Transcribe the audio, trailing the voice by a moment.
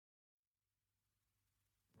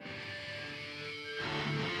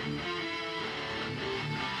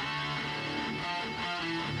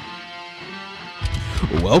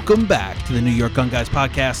Welcome back to the New York Gun Guys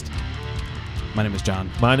podcast. My name is John.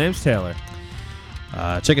 My name's Taylor.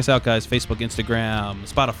 Check us out, guys. Facebook,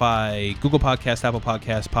 Instagram, Spotify, Google Podcast, Apple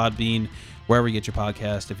Podcast, Podbean, wherever you get your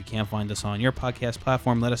podcast. If you can't find us on your podcast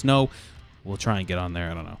platform, let us know. We'll try and get on there.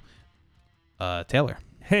 I don't know. Taylor.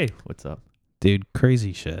 Hey, what's up? Dude,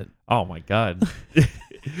 crazy shit. Oh, my God.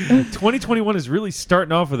 2021 is really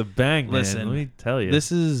starting off with a bang, man. Listen, let me tell you.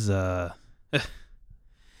 This is...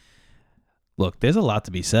 Look, there's a lot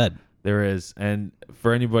to be said. There is. And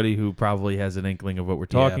for anybody who probably has an inkling of what we're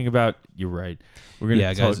talking about, you're right. We're going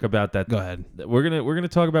to talk about that. Go ahead. We're going to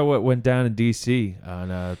talk about what went down in D.C.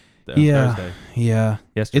 on Thursday. Yeah.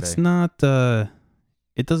 Yesterday. It's not...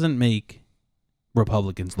 it doesn't make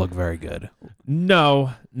Republicans look very good.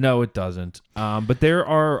 No, it doesn't. But there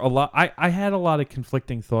are a lot... I had a lot of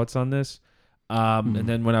conflicting thoughts on this. And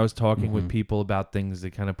then when I was talking with people about things,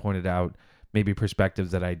 they kind of pointed out maybe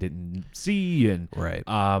perspectives that I didn't see. And right.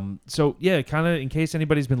 So, yeah, kind of in case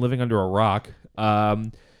anybody's been living under a rock,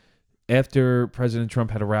 after President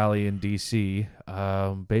Trump had a rally in D.C.,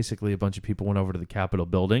 basically a bunch of people went over to the Capitol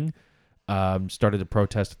building, started to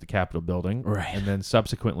protest at the Capitol building, right, and then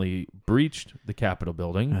subsequently breached the Capitol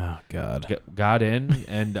building. Oh, God. Got in,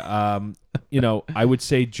 and, I would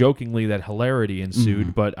say jokingly that hilarity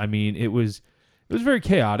ensued, but, I mean, it was very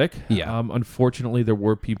chaotic. Yeah. Unfortunately, there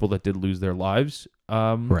were people that did lose their lives.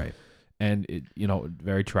 Right. And,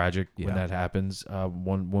 very tragic when that happens.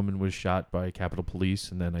 One woman was shot by Capitol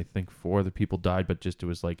Police, and then I think 4 other people died, but just it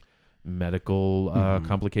was like medical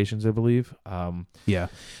complications, I believe. Yeah.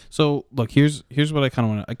 So, look, here's what I kind of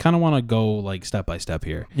want to... I kind of want to go, like, step by step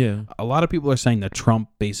here. Yeah. A lot of people are saying that Trump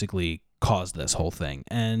basically caused this whole thing.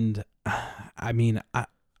 And, I mean...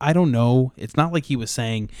 I don't know. It's not like he was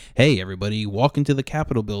saying, hey, everybody, walk into the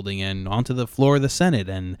Capitol building and onto the floor of the Senate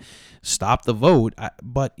and stop the vote.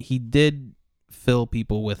 But he did fill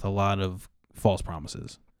people with a lot of false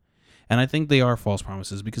promises. And I think they are false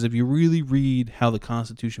promises because if you really read how the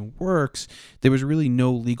Constitution works, there was really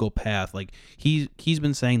no legal path. Like he's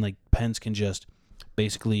been saying like Pence can just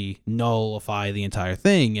basically nullify the entire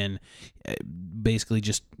thing and basically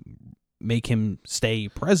just make him stay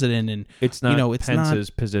president, and it's not it's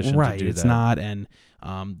Pence's position right, to do it's that. not, and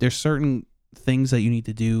there's certain things that you need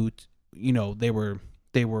to do. They were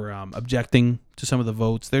objecting to some of the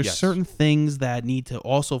votes. There's certain things that need to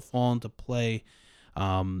also fall into play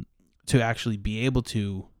to actually be able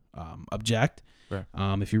to object. Right.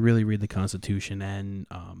 If you really read the Constitution, and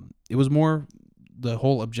it was more, the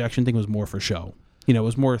whole objection thing was more for show. It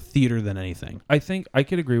was more theater than anything. I think I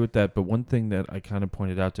could agree with that, but one thing that I kind of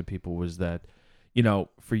pointed out to people was that,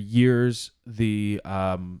 for years the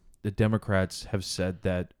Democrats have said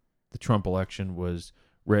that the Trump election was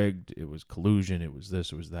rigged, it was collusion, it was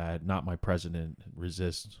this, it was that, not my president,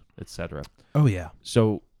 resist, etc. Oh yeah.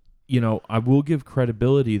 So, I will give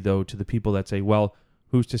credibility though to the people that say, well,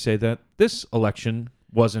 who's to say that this election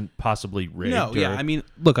wasn't possibly rigged? No, yeah. I mean,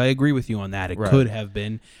 look, I agree with you on that. It could have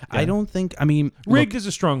been. Yeah. I don't think. I mean, rigged is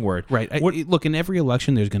a strong word, right? Look, in every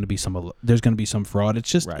election, there's going to be some fraud. It's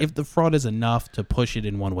just if the fraud is enough to push it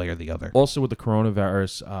in one way or the other. Also, with the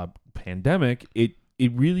coronavirus pandemic, it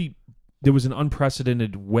really there was an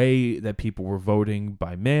unprecedented way that people were voting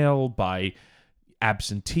by mail, by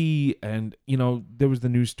absentee, and there was the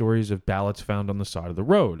news stories of ballots found on the side of the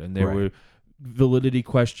road, and there were validity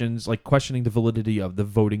questions, like questioning the validity of the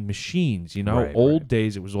voting machines. Old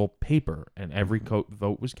days it was all paper, and every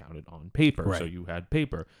vote was counted on paper, so you had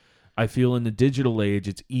paper. I feel in the digital age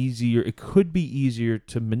it's easier, it could be easier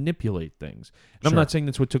to manipulate things. And I'm not saying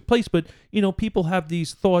that's what took place, but people have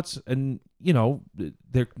these thoughts, and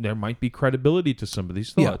there might be credibility to some of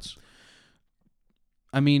these thoughts.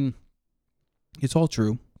 I mean, it's all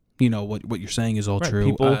true. What you're saying is all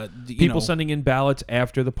true. People sending in ballots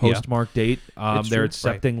after the postmark date. They're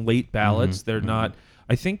accepting late ballots. They're not.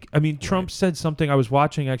 Trump said something. I was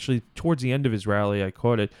watching actually towards the end of his rally. I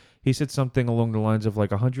caught it. He said something along the lines of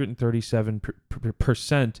like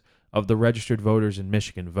 137% of the registered voters in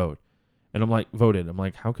Michigan vote. And I'm like, voted. I'm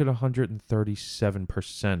like, how could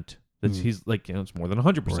 137%? He's like, it's more than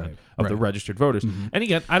 100% of the registered voters. And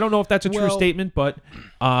again, I don't know if that's a true statement, but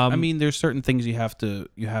there's certain things you have to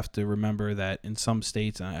remember that in some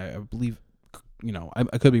states, and I believe,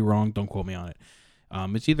 I could be wrong. Don't quote me on it.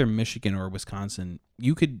 It's either Michigan or Wisconsin.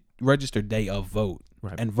 You could register day of vote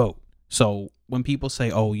and vote. So when people say,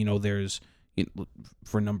 there's,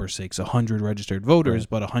 for number's sakes, 100 registered voters,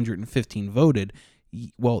 but 115 voted.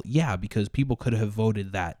 Well, yeah, because people could have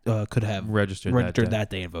voted that, could have registered that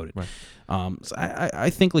day and voted. Right. So I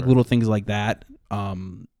think little things like that,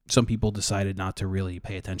 some people decided not to really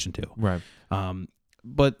pay attention to. Right.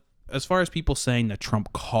 But as far as people saying that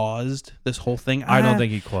Trump caused this whole thing, I don't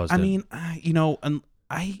think he caused it. I mean, I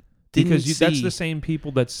didn't because see. that's the same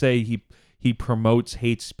people that say he promotes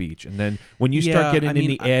hate speech, and then when you start getting in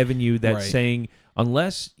the avenue that's saying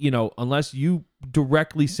unless you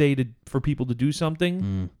directly say for people to do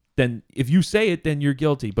something, then if you say it, then you're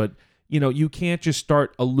guilty. But you can't just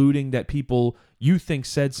start alluding that people you think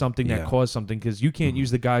said something that caused something, because you can't use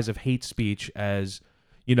the guise of hate speech as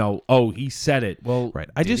he said it. Well, right.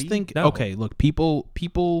 I just think okay, look,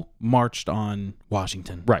 people marched on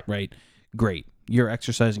Washington. Right. Great. You're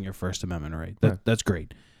exercising your First Amendment right. That's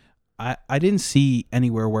great. I didn't see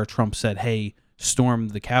anywhere where Trump said, "Hey, storm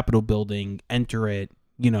the Capitol building, enter it,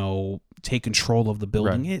 take control of the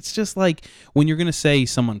building." Right. It's just like when you're going to say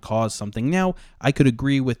someone caused something. Now, I could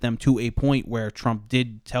agree with them to a point where Trump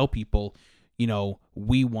did tell people,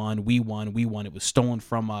 we won. It was stolen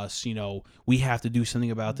from us. We have to do something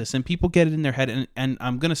about this. And people get it in their head. And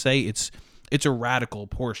I'm going to say it's a radical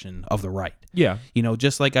portion of the right. Yeah.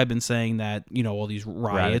 Just like I've been saying that, all these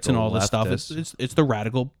riots and all this stuff, it's the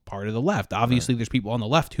radical part of the left. Obviously, there's people on the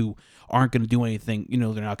left who aren't going to do anything. They're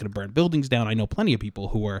not going to burn buildings down. I know plenty of people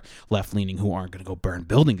who are left-leaning who aren't going to go burn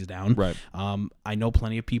buildings down. Right. I know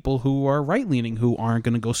plenty of people who are right-leaning who aren't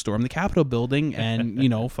going to go storm the Capitol building and,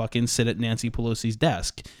 fucking sit at Nancy Pelosi's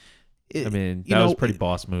desk. That was a pretty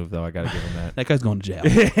boss move, though. I got to give him that. That guy's going to jail.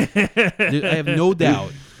 Dude, I have no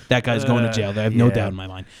doubt that guy's going to jail. I have no doubt in my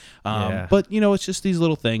mind. But it's just these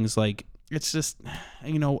little things. Like it's just,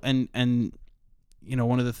 and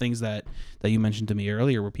one of the things that you mentioned to me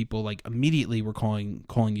earlier, where people like immediately were calling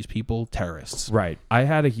these people terrorists. Right. I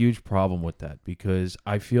had a huge problem with that because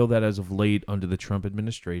I feel that as of late, under the Trump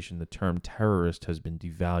administration, the term terrorist has been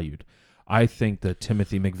devalued. I think that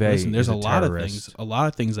Timothy McVeigh there's is a lot terrorist.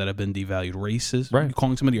 of things that have been devalued. Racist, right?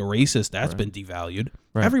 Calling somebody a racist, that's been devalued.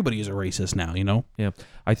 Right. Everybody is a racist now, Yeah.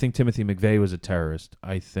 I think Timothy McVeigh was a terrorist.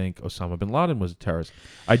 I think Osama bin Laden was a terrorist.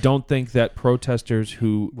 I don't think that protesters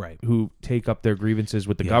who take up their grievances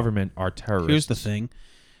with the government are terrorists. Here's the thing.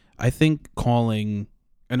 I think calling,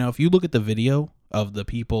 and now if you look at the video of the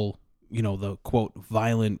people, the quote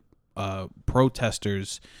violent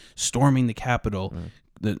protesters storming the Capitol.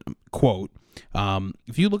 The quote,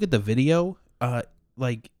 if you look at the video,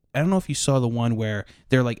 like I don't know if you saw the one where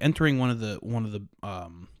they're like entering one of the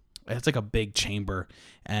it's like a big chamber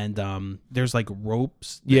and there's like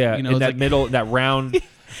ropes. In that like, middle, that round.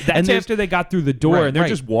 That's after they got through the door and they're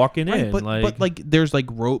just walking in. But like there's like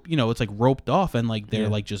rope, it's like roped off and like they're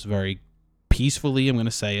like just very peacefully, I'm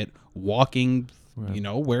gonna say it, walking. Right.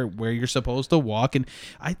 Where you're supposed to walk. And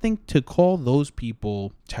I think to call those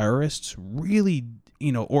people terrorists really,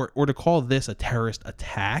 or to call this a terrorist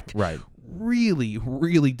attack, really,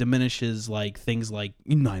 really diminishes like things like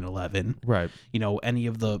 9/11, right? Any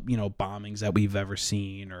of the bombings that we've ever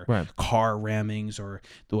seen, or car rammings, or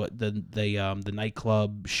the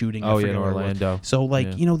nightclub shooting. In Orlando. So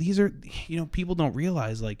like these are people don't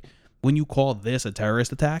realize like when you call this a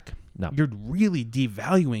terrorist attack, you're really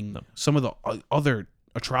devaluing some of the other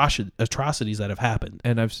atrocities that have happened.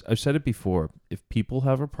 And I've said it before. If people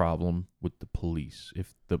have a problem with the police,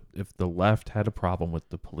 if the left had a problem with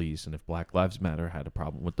the police, and if Black Lives Matter had a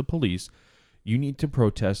problem with the police, you need to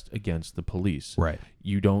protest against the police. Right.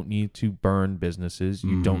 You don't need to burn businesses.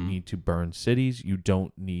 You don't need to burn cities. You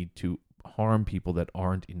don't need to harm people that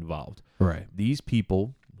aren't involved. Right. These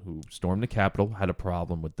people who stormed the Capitol had a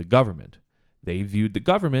problem with the government. They viewed the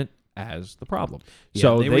government as the problem.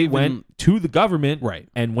 So they went to the government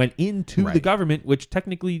and went into the government, which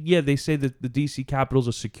technically, they say that the D.C. Capitol is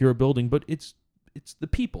a secure building, but it's the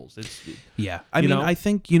people's. I mean, I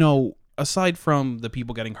think, aside from the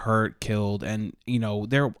people getting hurt, killed, and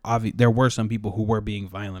there were some people who were being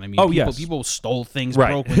violent. I mean, people stole things,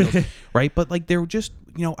 broke windows, right? But like they were just,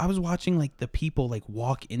 I was watching like the people like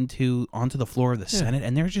walk onto the floor of the Senate,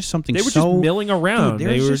 and there's just something they were just milling around. Dude,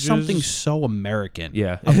 there's just something so American,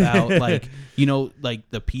 about like like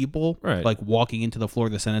the people like walking into the floor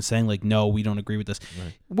of the Senate saying like, no, we don't agree with this.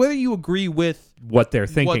 Right. Whether you agree with what they're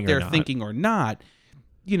thinking or not,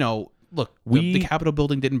 look, the Capitol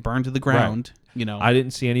building didn't burn to the ground. I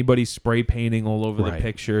didn't see anybody spray painting all over the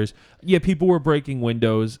pictures. Yeah, people were breaking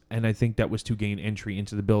windows, and I think that was to gain entry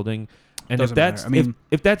into the building. And if that's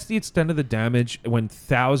if that's the extent of the damage, when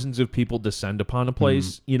thousands of people descend upon a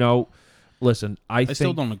place, listen, I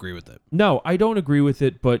still don't agree with it. No, I don't agree with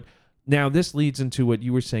it. But now this leads into what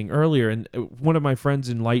you were saying earlier, and one of my friends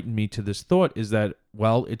enlightened me to this thought: is that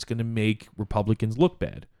it's going to make Republicans look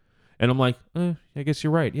bad. And I'm like, I guess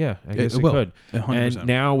you're right. Yeah, I guess it could. 100%. And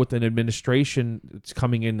now with an administration that's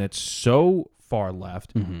coming in that's so far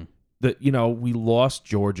left, we lost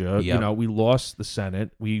Georgia. Yep. We lost the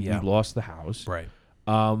Senate. We lost the House. Right.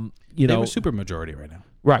 They have a super majority right now.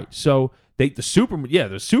 Right. So the super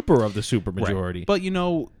of the super majority. Right.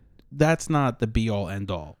 But that's not the be all end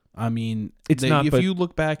all. I mean, it's not. If you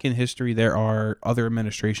look back in history, there are other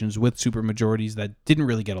administrations with super majorities that didn't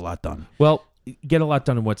really get a lot done. Well, get a lot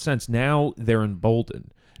done in what sense? Now they're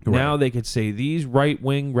emboldened. Right. Now they could say these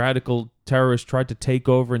right-wing radical terrorists tried to take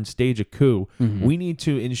over and stage a coup. Mm-hmm. We need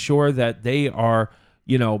to ensure that they are,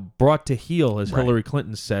 brought to heel, as Hillary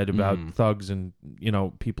Clinton said about thugs and,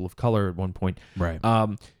 people of color at one point. Right.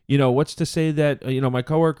 What's to say that, my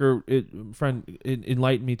coworker friend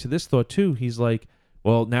enlightened me to this thought too. He's like,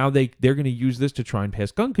 well, now they're going to use this to try and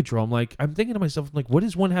pass gun control. I'm thinking to myself, like, what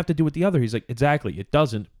does one have to do with the other? He's like, exactly, it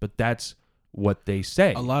doesn't, but that's what they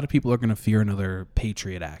say. A lot of people are going to fear another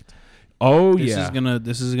Patriot Act. Oh, this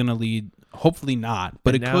is gonna lead, hopefully not,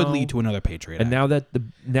 but could lead to another Patriot Act. And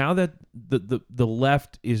now that the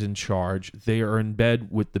left is in charge, they are in bed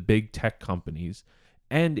with the big tech companies,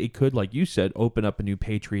 and it could, like you said, open up a new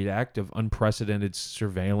Patriot Act of unprecedented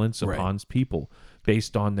surveillance upon people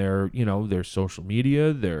based on their social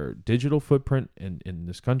media, their digital footprint in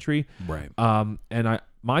this country. Right.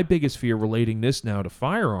 My biggest fear relating this now to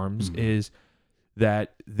firearms is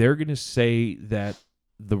that they're going to say that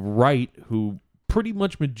the right, who pretty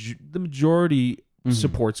much the majority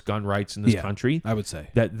supports gun rights in this country, I would say,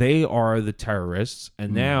 that they are the terrorists,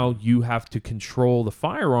 and now you have to control the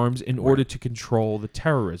firearms in order to control the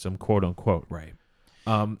terrorism, quote unquote. Right.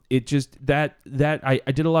 It just I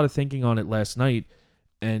did a lot of thinking on it last night,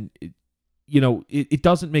 and it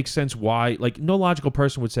doesn't make sense why. Like, no logical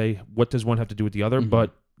person would say, what does one have to do with the other?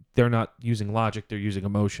 But they're not using logic; they're using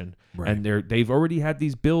emotion, and they've already had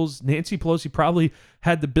these bills. Nancy Pelosi probably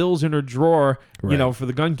had the bills in her drawer, for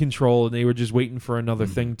the gun control, and they were just waiting for another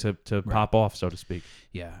thing to pop off, so to speak.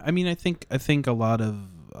 Yeah, I mean, I think a lot of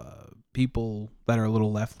people that are a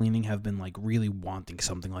little left leaning have been like really wanting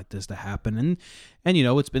something like this to happen, and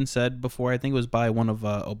it's been said before. I think it was by one of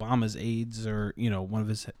Obama's aides, or one of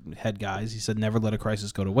his head guys. He said, "Never let a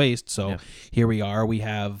crisis go to waste." So here we are. We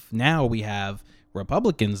have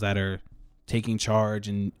Republicans that are taking charge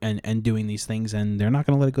and doing these things, and they're not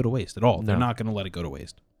going to let it go to waste at all. No. They're not going to let it go to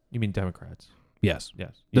waste. You mean Democrats? Yes.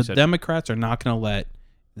 The Democrats are not going to let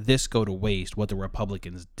this go to waste, what the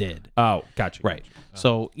Republicans did. Oh, gotcha. Right.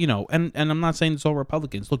 So, and I'm not saying it's all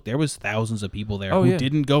Republicans. Look, there was thousands of people there who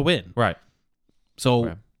didn't go in. Right.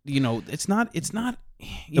 So, it's not,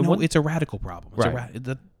 it's a radical problem.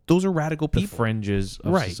 Those are radical people. The fringes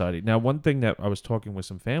of society. Now, one thing that I was talking with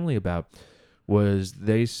some family about was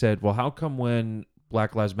they said, well, how come when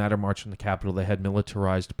Black Lives Matter marched in the Capitol, they had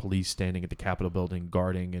militarized police standing at the Capitol building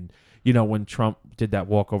guarding, and when Trump did that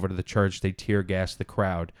walk over to the church, they tear gassed the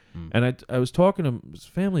crowd. And I was talking to his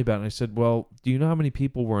family about it, and I said, well, do you know how many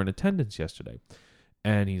people were in attendance yesterday?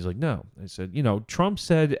 And he's like, no. I said, Trump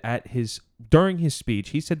said during his speech,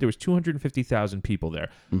 he said there was 250,000 people there.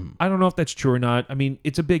 I don't know if that's true or not. I mean,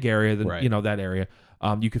 it's a big area, that area.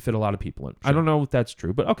 You could fit a lot of people in. Sure. I don't know if that's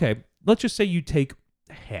true, but okay, let's just say you take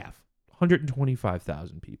half,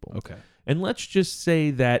 125,000 people. Okay. And let's just say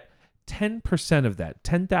that 10% of that,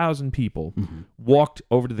 10,000 people, walked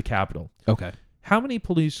over to the Capitol. Okay. How many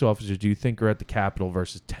police officers do you think are at the Capitol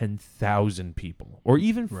versus 10,000 people? Or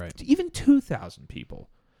even 2,000 people?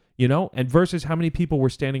 And versus how many people were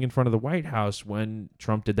standing in front of the White House when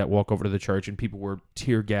Trump did that walk over to the church and people were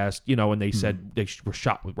tear gassed, and they said they were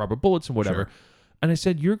shot with rubber bullets and whatever. Sure. And I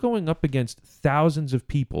said, you're going up against thousands of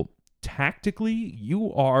people. Tactically,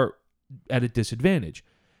 you are at a disadvantage.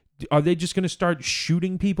 Are they just going to start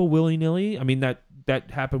shooting people willy-nilly? I mean, that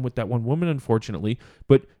happened with that one woman, unfortunately.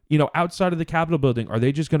 But, outside of the Capitol building, are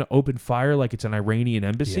they just going to open fire like it's an Iranian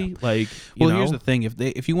embassy? Yeah. Here's the thing.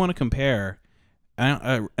 If you want to compare,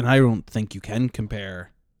 and I don't think you can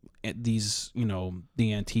compare these,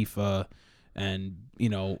 the Antifa and,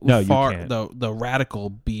 the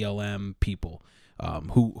radical BLM people.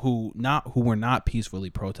 Who were not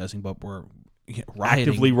peacefully protesting, but were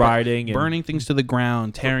actively rioting, burning things to the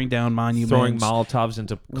ground, tearing down monuments, throwing Molotovs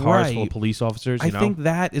into cars full of police officers. I think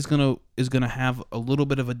that is gonna have a little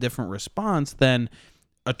bit of a different response than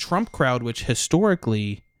a Trump crowd, which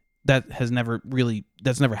historically that's never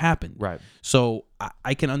happened. Right. So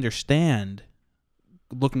I can understand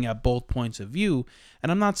looking at both points of view,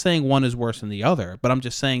 and I'm not saying one is worse than the other, but I'm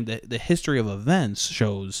just saying that the history of events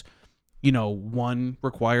shows. One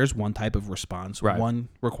requires one type of response. Right. One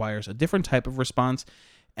requires a different type of response.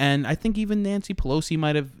 And I think even Nancy Pelosi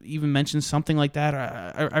might have even mentioned something like that.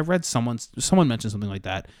 I read someone mention something like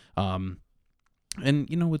that. And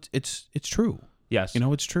it's true. Yes.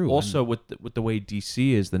 It's true. Also, with the way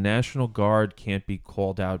DC is, the National Guard can't be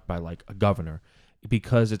called out by like a governor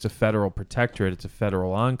because it's a federal protectorate. It's a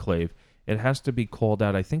federal enclave. It has to be called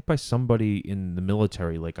out, I think, by somebody in the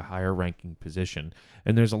military, like a higher ranking position.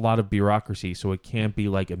 And there's a lot of bureaucracy, so it can't be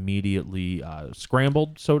like immediately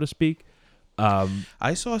scrambled, so to speak.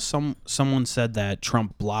 I saw someone said that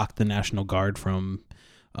Trump blocked the National Guard from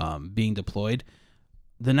being deployed.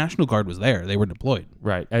 The National Guard was there; they were deployed.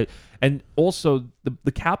 Right, and also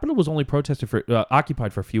the Capitol was only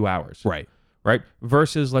occupied for a few hours. Right.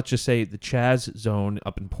 Versus, let's just say, the Chaz zone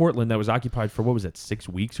up in Portland that was occupied for, what was that, 6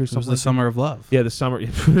 weeks or something? It was the Summer of Love. Yeah, the summer.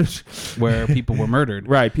 Where people were murdered.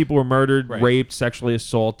 Right. People were murdered, Right. raped, sexually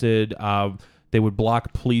assaulted. They would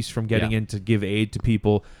block police from getting in to give aid to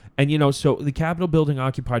people. And, so the Capitol building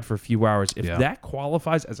occupied for a few hours. If that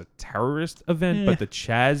qualifies as a terrorist event, but the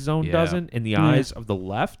Chaz zone doesn't in the eyes of the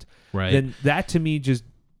left, then that to me just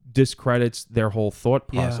discredits their whole thought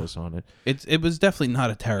process on it. It was definitely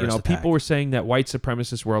not a terrorist attack. People were saying that white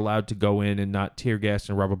supremacists were allowed to go in and not tear gas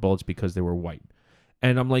and rubber bullets because they were white.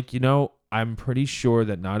 And I'm like, I'm pretty sure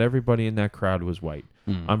that not everybody in that crowd was white.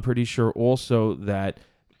 I'm pretty sure also that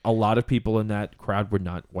a lot of people in that crowd were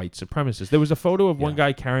not white supremacists. There was a photo of one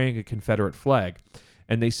guy carrying a Confederate flag,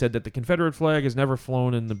 and they said that the Confederate flag has never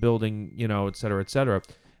flown in the building, et cetera, et cetera.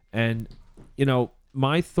 And,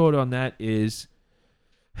 my thought on that is,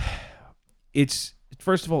 it's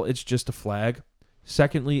first of all, it's just a flag.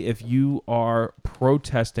 Secondly, if you are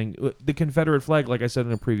protesting, the Confederate flag, like I said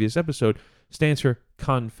in a previous episode, stands for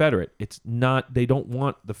Confederate. It's not, they don't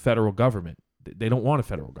want the federal government. They don't want a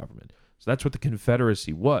federal government. So that's what the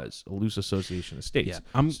Confederacy was, a loose association of states.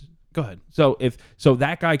 Yeah, go ahead. So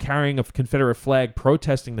that guy carrying a Confederate flag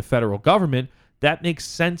protesting the federal government, that makes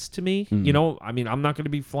sense to me. I mean, I'm not going to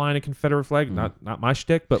be flying a Confederate flag, not my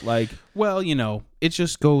shtick, but like, well, it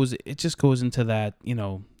just goes into that,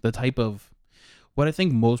 the type of what I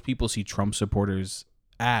think most people see Trump supporters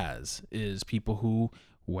as is people who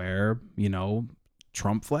wear,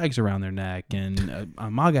 Trump flags around their neck and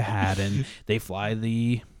a MAGA hat, and they fly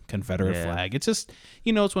the Confederate flag. It's just,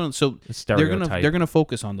 it's one. So they're gonna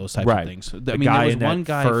focus on those types of things. I mean, there was one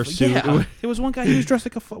guy. There was one guy who was dressed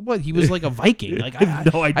like he was like a Viking. Like I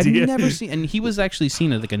have no idea. I've never seen, and he was actually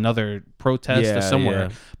seen at like another protest or somewhere.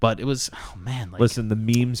 But it was, oh man. Like, listen, the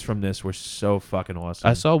memes from this were so fucking awesome.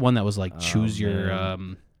 I saw one that was like choose your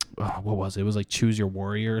what was it? It was like choose your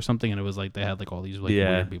warrior or something, and it was like they had like all these like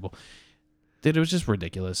weird people. Dude, it was just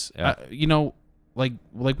ridiculous. Like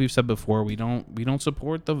we've said before, we don't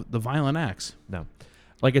support the violent acts. No.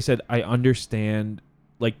 Like I said, I understand.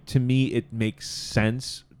 Like, to me, it makes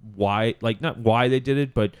sense why, like, not why they did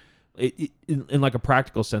it, but in like a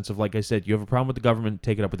practical sense of, like I said, you have a problem with the government,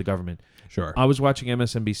 take it up with the government. Sure. I was watching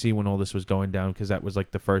MSNBC when all this was going down because that was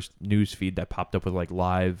like the first news feed that popped up with like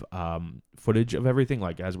live footage of everything,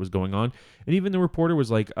 like as it was going on. And even the reporter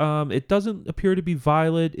was like, it doesn't appear to be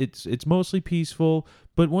violent. It's mostly peaceful.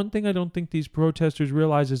 But one thing I don't think these protesters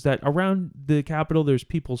realize is that around the Capitol, there's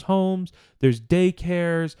people's homes, there's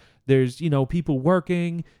daycares, there's, people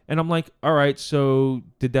working. And I'm like, all right, so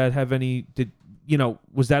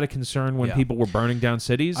was that a concern when people were burning down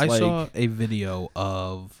cities? I saw a video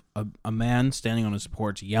of a man standing on his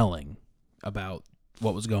porch yelling about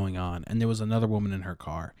what was going on, and there was another woman in her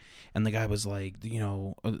car, and the guy was like, they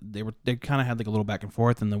kind of had like a little back and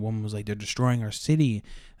forth, and the woman was like, they're destroying our city.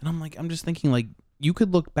 And I'm just thinking, like, you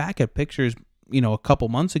could look back at pictures a couple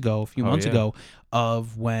months ago, a few months ago,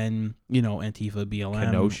 of when Antifa, BLM,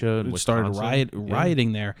 Kenosha, started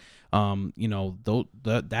rioting there.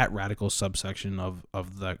 That radical subsection of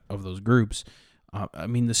those groups. I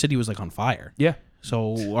mean, the city was like on fire. Yeah.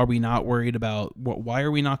 So are we not worried about why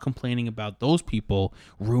are we not complaining about those people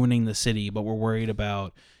ruining the city, but we're worried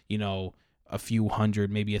about a few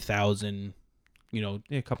hundred, maybe 1,000.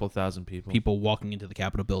 A couple of thousand people walking into the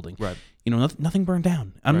Capitol building. Right. Nothing burned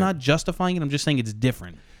down. I'm not justifying it. I'm just saying it's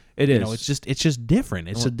different. It is. It's just different.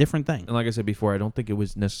 It's a different thing. And like I said before, I don't think it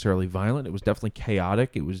was necessarily violent. It was definitely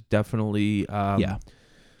chaotic. It was definitely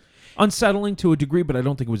unsettling to a degree, but I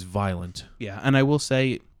don't think it was violent. Yeah, and I will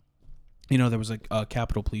say, there was a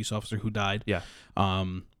Capitol police officer who died. Yeah.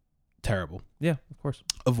 Terrible. Yeah, of course.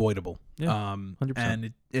 Avoidable. Yeah. 100%.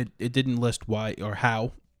 And it didn't list why or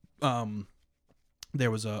how. There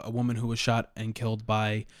was a woman who was shot and killed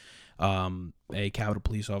by a Capitol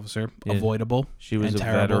police officer. Yeah. Avoidable. She was a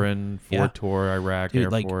veteran, Fort Tour, Iraq, Air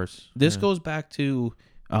Force. This goes back to,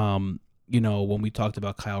 when we talked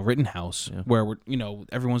about Kyle Rittenhouse, where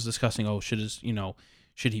everyone's discussing,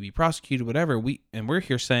 should he be prosecuted, whatever. We're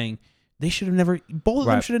here saying, they should have never. Both of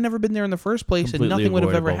them should have never been there in the first place, Completely and nothing would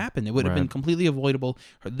have ever avoidable. happened. It would have been completely avoidable.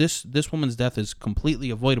 This woman's death is completely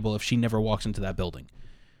avoidable if she never walks into that building.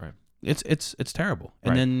 Right. It's terrible.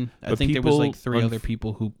 And then I But think there was like people 3 other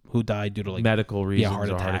people who died due to like medical reasons heart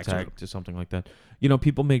or heart attacks attack to something like that. You know,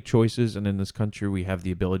 people make choices, and in this country we have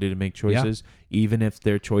the ability to make choices, even if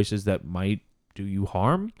they're choices that might do you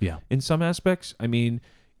harm in some aspects. I mean,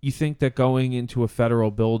 you think that going into a federal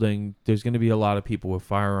building, there's going to be a lot of people with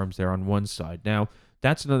firearms there on one side. Now,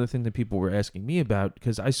 that's another thing that people were asking me about,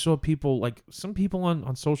 because I saw people, like some people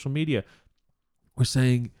on social media were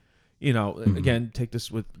saying, you know, again, take this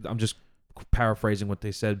with, I'm just paraphrasing what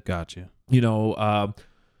they said. Gotcha. You know,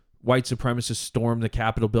 white supremacists stormed the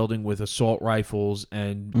Capitol building with assault rifles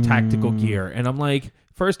and tactical gear. And I'm like,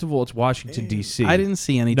 first of all, it's Washington, D.C. I didn't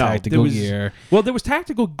see any tactical gear. Well, there was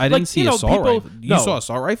tactical. I didn't see assault rifles. You saw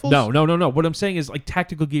assault rifles? No. What I'm saying is like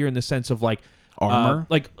tactical gear in the sense of like armor,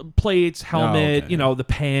 like plates, helmet, okay. you know, the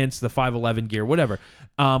pants, the 511 gear, whatever.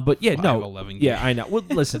 But yeah, 511 gear. I know. Well,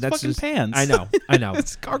 listen, that's fucking just pants. I know.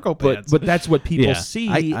 It's cargo pants. But that's what people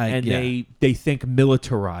see, and they think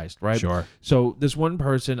militarized, right? Sure. So this one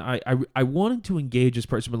person, I wanted to engage this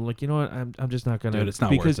person, but I'm like, you know what? I'm just not gonna. Dude, it's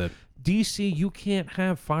not because worth it. DC, you can't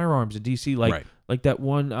have firearms in DC. Like that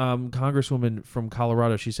one congresswoman from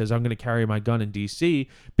Colorado, she says, I'm going to carry my gun in D.C.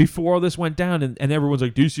 Before all this went down, and everyone's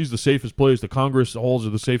like, D.C.'s the safest place. The Congress halls are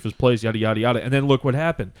the safest place, yada, yada, yada. And then look what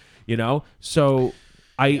happened, you know? So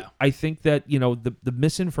I think that, you know, the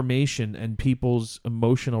misinformation and people's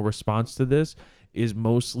emotional response to this is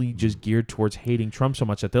mostly just geared towards hating Trump so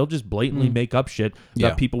much that they'll just blatantly make up shit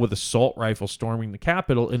about people with assault rifles storming the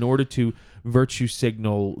Capitol in order to virtue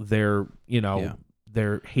signal their, you know,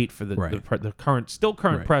 their hate for the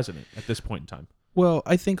current president at this point in time. Well,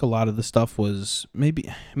 I think a lot of the stuff was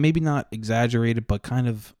maybe not exaggerated, but kind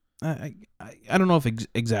of I don't know if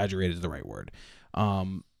exaggerated is the right word,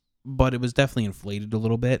 but it was definitely inflated a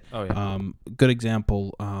little bit. Oh yeah. Good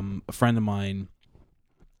example. A friend of mine,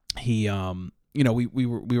 he you know, we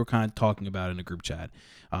were kind of talking about it in a group chat,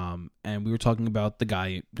 and we were talking about the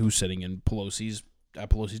guy who's sitting in Pelosi's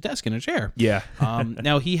desk in a chair. Yeah.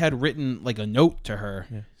 Now he had written like a note to her,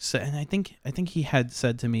 and I think he had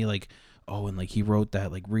said to me like, oh, and like he wrote that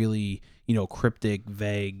like really, you know, cryptic,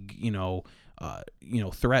 vague, you know,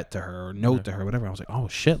 threat to her or note to her, whatever. I was like, oh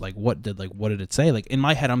shit, like what did it say? Like in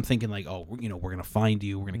my head, I'm thinking like, oh, you know, we're gonna find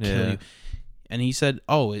you, we're gonna kill you. And he said,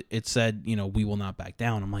 oh, it said, you know, we will not back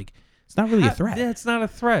down. I'm like, it's not really a threat. Yeah, it's not a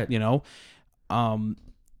threat. You know,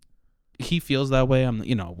 he feels that way.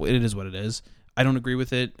 You know, it is what it is. I don't agree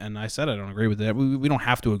with it, and I said I don't agree with it. We don't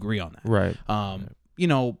have to agree on that, right? You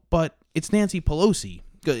know, but it's Nancy Pelosi,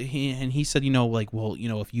 and he said, you know, like, well, you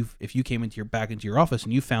know, if you came back into your office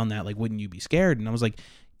and you found that, like, wouldn't you be scared? And I was like,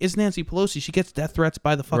 it's Nancy Pelosi. She gets death threats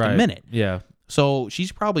by the fucking minute. Yeah. So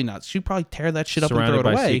she's probably not. She'd probably tear that shit up and throw Surrounded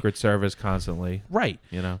it by away. Secret Service constantly, right?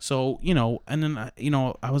 You know. So you know, and then you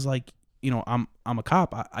know, I was like, you know, I'm a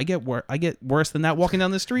cop. I get worse than that walking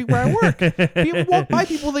down the street where I work. People walk by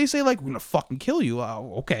people, they say like, we're gonna fucking kill you.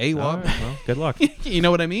 Okay, well, right, well, good luck. You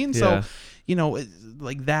know what I mean? Yeah. So, you know,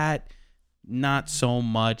 like that, not so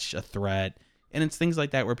much a threat. And it's things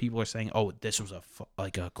like that where people are saying, oh, this was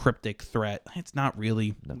like a cryptic threat. It's not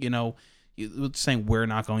really. No. You know, saying we're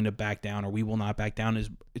not going to back down or we will not back down is,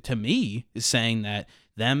 to me, is saying that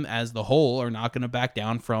them as the whole are not going to back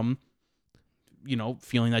down from, you know,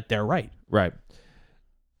 feeling that they're right. Right.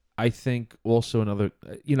 I think also another,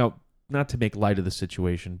 you know, not to make light of the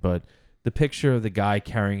situation, but the picture of the guy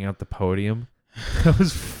carrying out the podium, that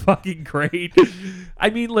was fucking great. I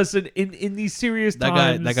mean, listen, in these serious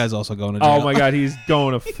times. That guy's also going to jail. Oh my God, he's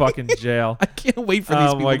going to fucking jail. I can't wait for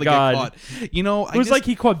these people to get caught. You know, it was like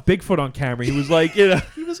he caught Bigfoot on camera. He was like, you know.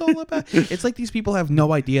 He was all about. It's like these people have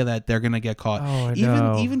no idea that they're gonna get caught. Oh, I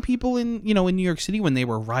know. Even people in, you know, in New York City when they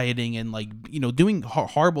were rioting and like, you know, doing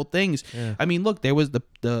horrible things. Yeah. I mean, look, there was the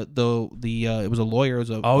it was a lawyer, it was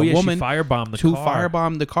a woman she firebombed the who car.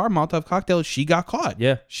 firebombed the car, Molotov cocktail. She got caught.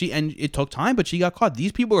 Yeah, and it took time, but she got caught.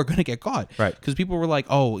 These people are gonna get caught, right? Because people were like,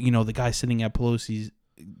 oh, you know, the guy sitting at Pelosi's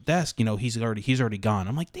desk, you know, he's already gone.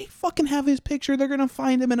 I'm like, they fucking have his picture. They're gonna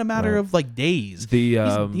find him in a matter of like days.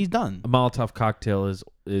 He's done. A Molotov cocktail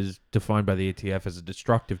is defined by the ATF as a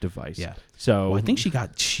destructive device. Yeah. So well, I think she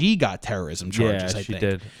got terrorism charges. Yeah, she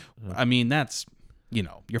did. I mean, that's, you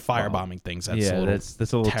know, you're firebombing things. That's a little that's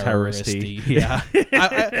a little terroristy. Yeah.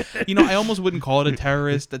 I almost wouldn't call it a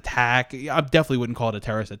terrorist attack. I definitely wouldn't call it a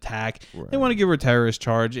terrorist attack. Right. They want to give her a terrorist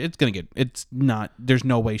charge. It's not. There's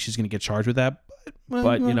no way she's gonna get charged with that.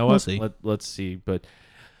 But you know we'll what? See. Let's see. But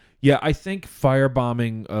Yeah, I think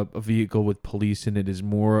firebombing a vehicle with police in it is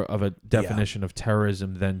more of a definition of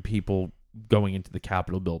terrorism than people going into the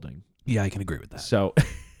Capitol building. Yeah, I can agree with that. So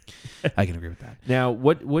I can agree with that. now,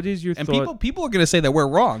 what is your And thought? people are going to say that we're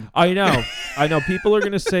wrong. I know. People are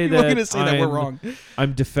going to say People are that going to say that we're wrong.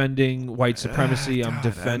 I'm defending white supremacy. I'm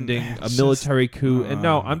defending a military coup. And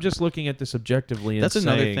no, I'm just looking at this objectively. And That's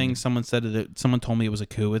another saying, thing. Someone said that. Someone told me it was a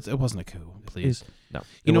coup. It wasn't a coup. Please. No,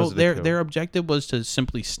 You know, wasn't a coup. their objective was to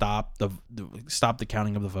simply stop the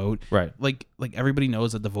counting of the vote. Right. Like everybody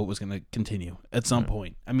knows that the vote was going to continue at some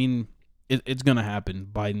point. I mean, it's going to happen.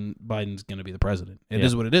 Biden's going to be the president. It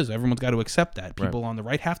is what it is. Everyone's got to accept that. People on the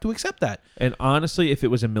right have to accept that. And honestly, if it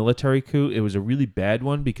was a military coup, it was a really bad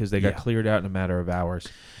one because they got cleared out in a matter of hours,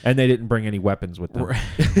 and they didn't bring any weapons with them.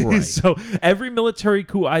 Right. So every military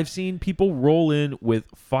coup I've seen, people roll in with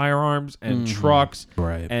firearms and trucks,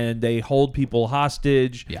 and they hold people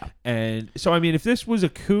hostage. Yeah. And so, I mean, if this was a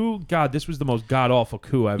coup, God, this was the most god-awful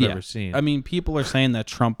coup I've ever seen. I mean, people are saying that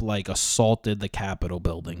Trump assaulted the Capitol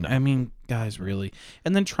building. I mean, guys, really?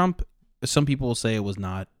 And then Trump, some people will say it was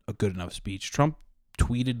not a good enough speech. Trump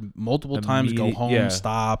tweeted multiple times, "Go home,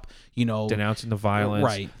 stop." You know, denouncing the violence.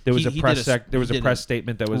 Right. There was a press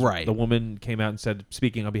statement that was right. The woman came out and said,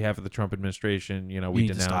 speaking on behalf of the Trump administration, we need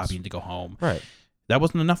denounce. To stop. You need to go home. Right. That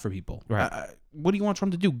wasn't enough for people. Right. What do you want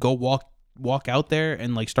Trump to do? Go walk out there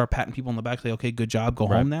and start patting people on the back, say, "Okay, good job, go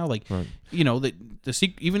home now."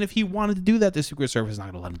 Even if he wanted to do that, the Secret Service is not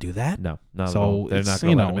going to let him do that. No, not at all. They're not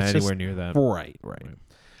going to let him anywhere near that. Right.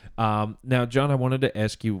 Now, John, I wanted to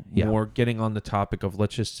ask you more, getting on the topic of,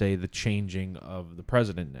 let's just say, the changing of the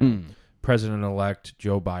president now. President-elect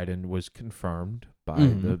Joe Biden was confirmed by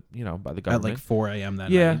the government at like 4 a.m. that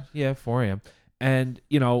night. Yeah, 4 a.m. And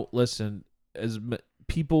listen,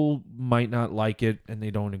 people might not like it and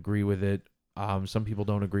they don't agree with it. Some people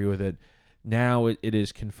don't agree with it. Now it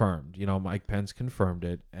is confirmed. Mike Pence confirmed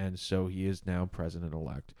it, and so he is now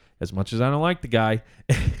president-elect. As much as I don't like the guy,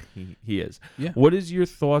 he is. Yeah. What is your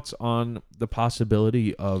thoughts on the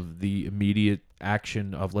possibility of the immediate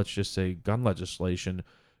action of, let's just say, gun legislation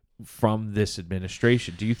from this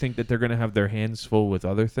administration? Do you think that they're going to have their hands full with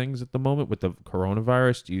other things at the moment with the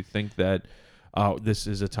coronavirus? Do you think that this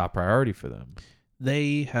is a top priority for them?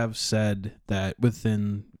 They have said that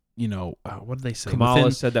within, what did they say?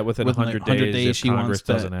 Kamala said that within 100 days, if Congress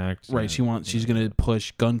doesn't act. Right. She's going to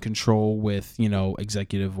push gun control with,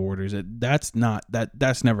 executive orders. That's never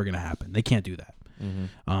going to happen. They can't do that.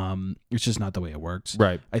 It's just not the way it works.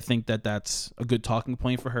 Right. I think that's a good talking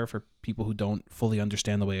point for her, for people who don't fully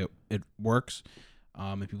understand the way it works.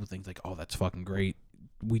 And people think oh, that's fucking great.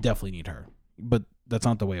 We definitely need her, but that's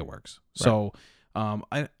not the way it works. Right. So,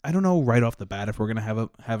 I don't know right off the bat if we're gonna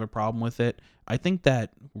have a problem with it. I think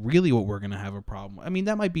that really what we're gonna have a problem. I mean,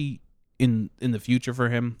 that might be in the future for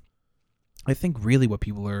him. I think really what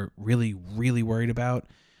people are really worried about,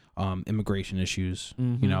 immigration issues.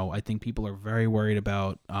 I think people are very worried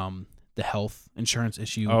about the health insurance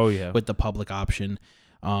issue. Oh, yeah. With the public option,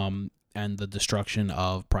 and the destruction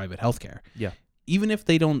of private healthcare. Yeah. Even if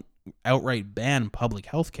they don't outright ban private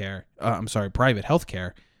healthcare.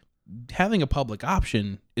 Having a public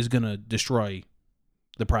option is going to destroy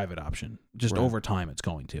the private option. Just over time, it's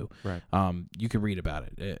going to. Right. You can read about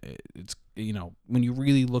it. It's when you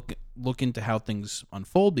really look into how things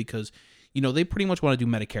unfold, because they pretty much want to do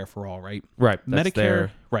Medicare for all, right? Right.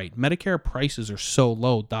 Medicare. Right. Medicare prices are so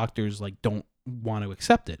low, doctors don't want to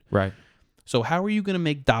accept it. Right. So how are you going to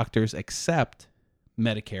make doctors accept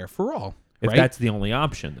Medicare for all? If that's the only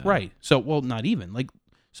option, then. Right. So not even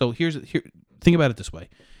So here. Think about it this way.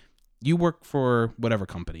 You work for whatever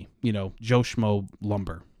company, Joe Schmo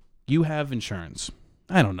Lumber. You have insurance.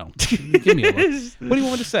 I don't know. Give me a look. What do you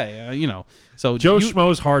want me to say? So Joe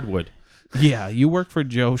Schmo's Hardwood. Yeah, you work for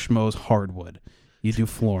Joe Schmo's Hardwood. You do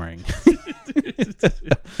flooring,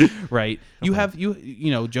 right? You have Joe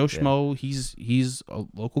Schmo. He's a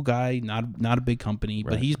local guy, not a big company,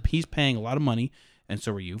 but he's paying a lot of money, and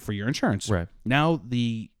so are you, for your insurance. Right now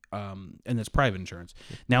and it's private insurance.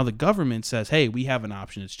 Now the government says, "Hey, we have an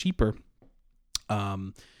option. It's cheaper."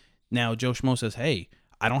 Now Joe Schmo says, "Hey,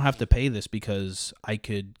 I don't have to pay this because I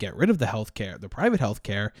could get rid of the private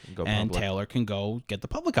healthcare, and Taylor can go get the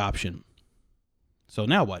public option." So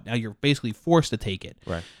now what? Now you're basically forced to take it.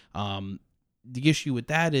 Right. The issue with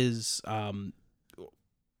that is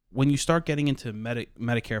when you start getting into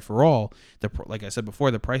Medicare for all, like I said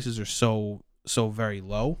before, the prices are so very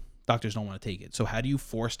low. Doctors don't want to take it. So how do you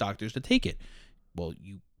force doctors to take it? Well,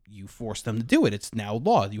 you force them to do it. It's now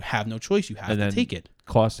law. You have no choice. You have to take it.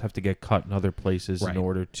 Costs have to get cut in other places in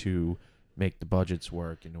order to make the budgets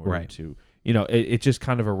work, in order to it's just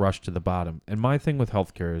kind of a rush to the bottom. And my thing with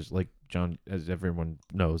healthcare is, like, John, as everyone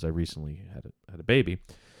knows, I recently had a baby.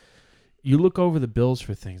 You look over the bills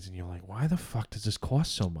for things and you're like, why the fuck does this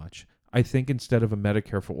cost so much? I think instead of a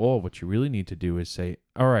Medicare for all, what you really need to do is say,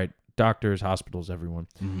 all right, doctors, hospitals, everyone,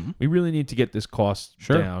 we really need to get this cost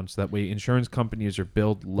down so that way insurance companies are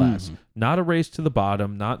billed less. Not a race to the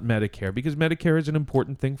bottom, not Medicare, because Medicare is an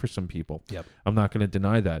important thing for some people. Yep. I'm not going to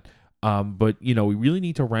deny that. But, we really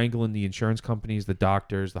need to wrangle in the insurance companies, the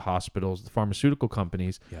doctors, the hospitals, the pharmaceutical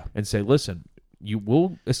companies, and say, listen, you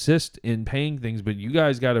will assist in paying things, but you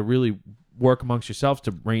guys got to really work amongst yourselves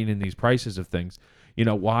to rein in these prices of things.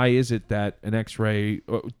 Why is it that an X-ray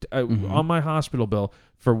on my hospital bill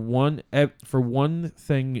for one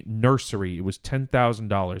thing, nursery, it was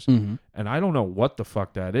 $10,000, and I don't know what the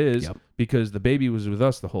fuck that is because the baby was with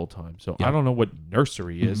us the whole time, so I don't know what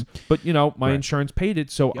nursery is. But my insurance paid it,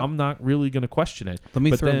 so I'm not really going to question it.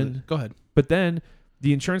 Go ahead. But then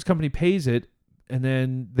the insurance company pays it, and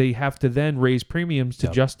then they have to then raise premiums to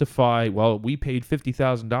justify. Well, we paid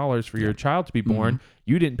 $50,000 for your child to be born.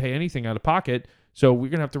 You didn't pay anything out of pocket. So we're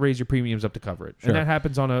gonna have to raise your premiums up to cover it, and that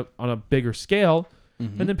happens on a bigger scale.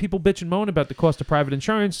 And then people bitch and moan about the cost of private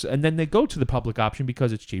insurance, and then they go to the public option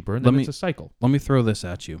because it's cheaper, and then it's a cycle. Let me throw this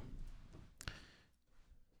at you.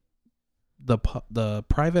 The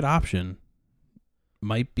private option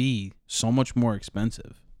might be so much more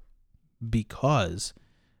expensive because,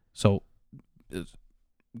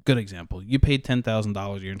 good example, you paid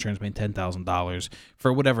 $10,000, your insurance paid $10,000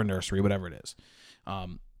 for whatever nursery, whatever it is.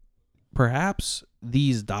 Perhaps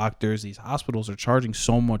these doctors, these hospitals are charging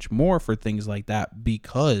so much more for things like that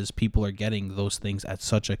because people are getting those things at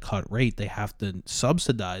such a cut rate. They have to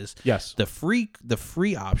subsidize the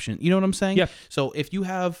free option. You know what I'm saying? Yeah. So if you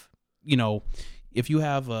have, that's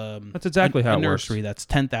exactly how a it nursery works.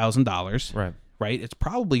 That's $10,000, right? It's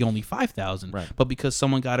probably only $5,000, right? But because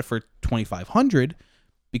someone got it for $2,500,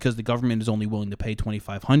 because the government is only willing to pay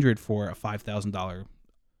 $2,500 for a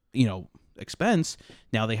 $5,000, expense,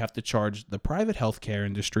 now they have to charge the private healthcare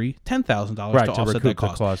industry $10,000 to offset that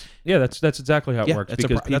cost. Yeah, that's exactly how it works.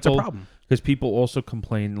 That's a problem. Because people also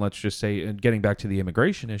complain. Let's just say, and getting back to the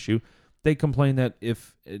immigration issue, they complain that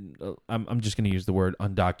if I'm just going to use the word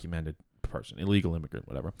undocumented person, illegal immigrant,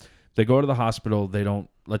 whatever. They go to the hospital. They don't,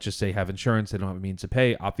 let's just say, have insurance. They don't have a means to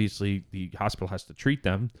pay. Obviously, the hospital has to treat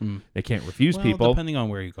them. They can't refuse people. Depending on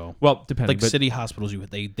where you go. Well, depending. Like city hospitals,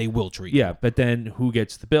 they will treat you. you. But then who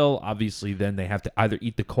gets the bill? Obviously, then they have to either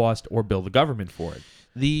eat the cost or bill the government for it.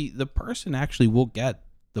 The person actually will get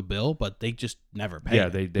the bill, but they just never pay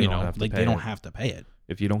it. They don't have to pay they don't have to pay it.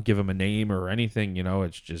 If you don't give them a name or anything,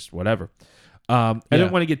 it's just whatever. I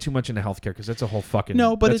don't want to get too much into healthcare because that's a whole fucking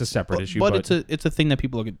that's a separate issue. But it's a thing that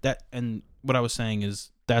people look at that. And what I was saying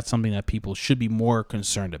is that's something that people should be more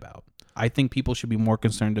concerned about. I think people should be more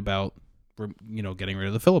concerned about, getting rid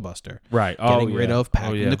of the filibuster, right? Getting rid of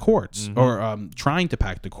packing the courts or trying to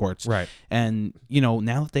pack the courts, right? And now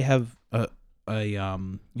that they have a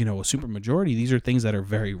super majority, these are things that are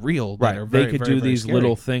very real. That are very, they could very, do very these scary.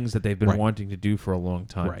 little things that they've been wanting to do for a long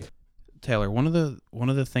time, right? Taylor, one of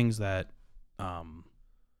the things that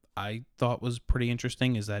I thought was pretty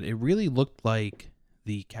interesting is that it really looked like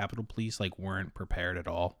the Capitol Police weren't prepared at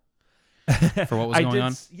all for what was going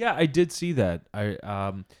on. Yeah, I did see that.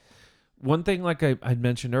 One thing I'd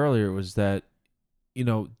mentioned earlier was that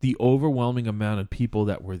the overwhelming amount of people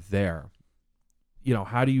that were there.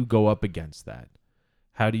 How do you go up against that?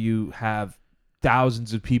 How do you have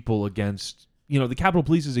thousands of people against? The Capitol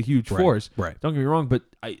Police is a huge force. Right. Don't get me wrong, but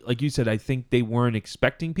like you said, I think they weren't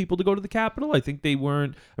expecting people to go to the Capitol. I think they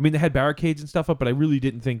weren't. I mean, they had barricades and stuff up, but I really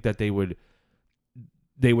didn't think that they would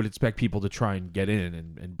expect people to try and get in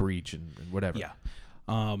and breach and whatever.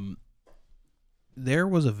 Yeah. There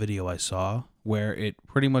was a video I saw where it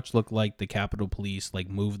pretty much looked like the Capitol Police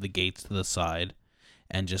moved the gates to the side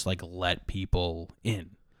and just let people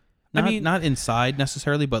in. Not inside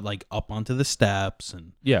necessarily, but up onto the steps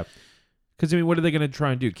and yeah. Because, what are they going to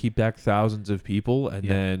try and do? Keep back thousands of people? And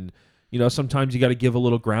then, sometimes you got to give a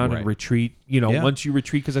little ground and retreat. Once you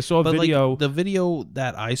retreat, because I saw a video. The video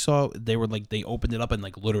that I saw, they were they opened it up and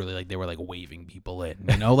literally they were waving people in.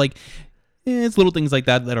 It's little things like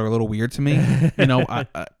that are a little weird to me. I,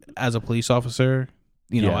 as a police officer,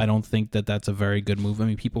 I don't think that that's a very good move. I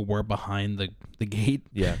mean, people were behind the gate.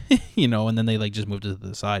 Yeah. And then they just moved it to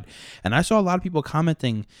the side. And I saw a lot of people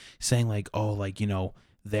commenting saying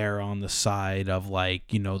they're on the side of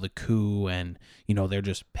the coup and they're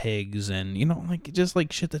just pigs and just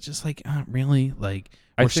shit that's just really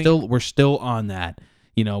we're still on that.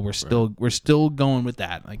 we're still going with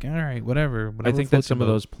that. Like, all right, whatever I think that floats your some of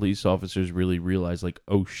boat. those police officers really realize, like,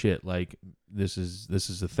 oh shit, like this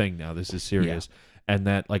is a thing now. This is serious. And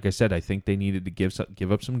that, like I said, I think they needed to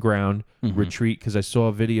give up some ground, retreat. Because I saw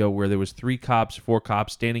a video where there was 4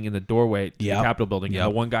 cops standing in the doorway to the Capitol building. And the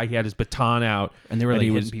one guy, he had his baton out, and they were like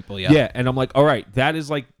hitting people. And I'm like, all right, that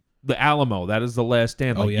is like the Alamo. That is the last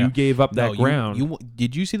stand. Like, you gave up that ground.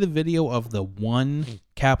 Did you see the video of the one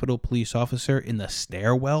Capitol police officer in the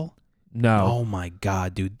stairwell? No. Oh my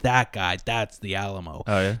God, dude, that guy, that's the Alamo.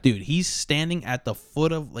 Oh yeah, dude, he's standing at the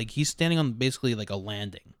foot of, like, he's standing on basically like a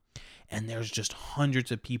landing. And there's just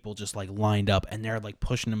hundreds of people just like lined up, and they're like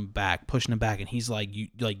pushing him back, and he's like, you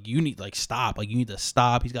need, like, stop, like, you need to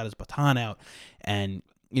stop. He's got his baton out, and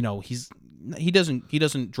he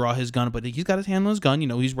doesn't draw his gun, but he's got his hand on his gun.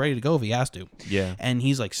 He's ready to go if he has to. Yeah. And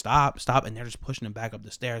he's like, stop, and they're just pushing him back up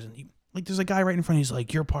the stairs, and there's a guy right in front. He's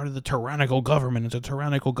like, you're part of the tyrannical government. It's a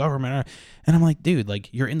tyrannical government, and I'm like, dude, like,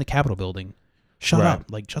 you're in the Capitol building. Shut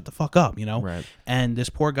up, like, shut the fuck up, Right. And this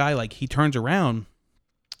poor guy, like, he turns around,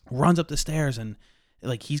 runs up the stairs, and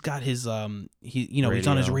like, he's got his he's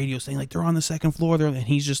on his radio saying, like, they're on the second floor there, and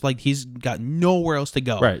he's just like, he's got nowhere else to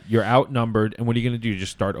go. Right. You're outnumbered, and what are you going to do?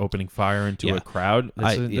 Just start opening fire into a crowd?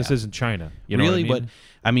 This isn't China. You know really, what I mean?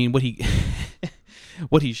 But I mean, what he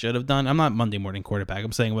what he should have done. I'm not Monday morning quarterback.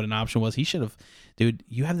 I'm saying what an option was. He should have, dude.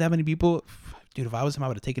 You have that many people. Dude, if I was him, I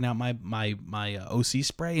would have taken out my OC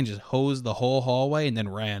spray and just hosed the whole hallway and then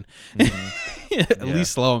ran. At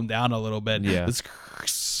least slow him down a little bit. Yeah. Let's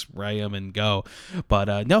spray him and go.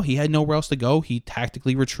 But no, he had nowhere else to go. He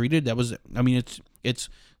tactically retreated. That was, I mean, it's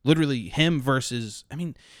literally him versus, I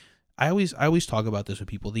mean, I always talk about this with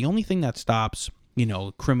people. The only thing that stops,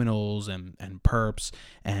 criminals and perps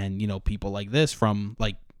and, people like this from,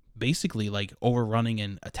 like, basically, like, overrunning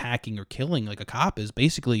and attacking or killing, like, a cop is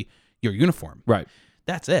basically your uniform. Right.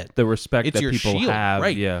 That's it. The respect it's that your people shield, have.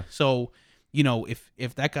 right? Yeah. So,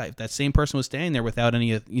 if that same person was standing there without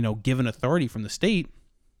any, given authority from the state,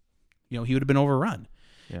 he would have been overrun.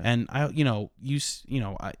 Yeah. And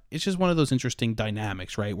it's just one of those interesting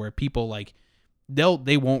dynamics, right? Where people, like,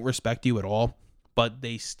 they won't respect you at all, but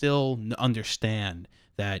they still understand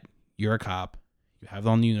that you're a cop, you have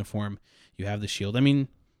on the uniform, you have the shield. I mean,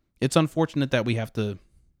 it's unfortunate that we have to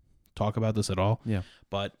talk about this at all. Yeah.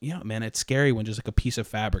 But man, it's scary when just like a piece of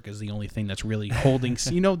fabric is the only thing that's really holding.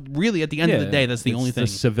 Really at the end of the day, that's the only thing. The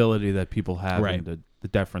civility that people have, right. And the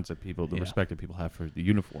deference that people, the respect that people have for the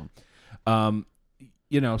uniform.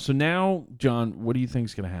 So now, John, what do you think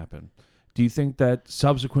is going to happen? Do you think that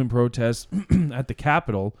subsequent protests at the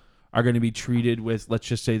Capitol are going to be treated with, let's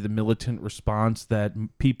just say, the militant response that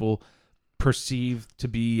people perceive to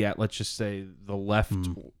be at, let's just say, the left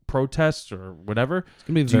protests or whatever? It's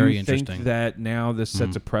going to be very interesting. Do you think that now this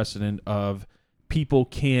sets a precedent of people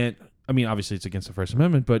can't, I mean, obviously it's against the First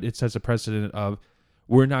Amendment, but it sets a precedent of,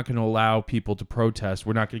 we're not going to allow people to protest.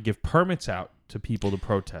 We're not going to give permits out to people to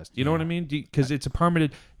protest. You know what I mean? Because it's a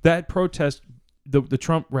permitted, that protest, the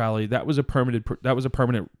Trump rally, that was a permitted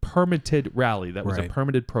rally. That was a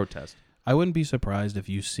permitted protest. I wouldn't be surprised if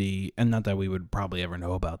you see, and not that we would probably ever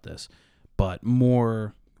know about this, but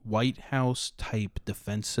more White House type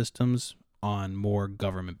defense systems on more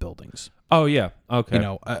government buildings. Oh yeah. Okay.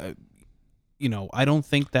 I don't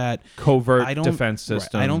think that covert defense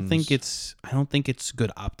systems. Right, I don't think it's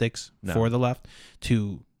good optics for the left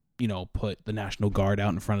to, put the National Guard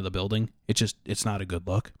out in front of the building. It's not a good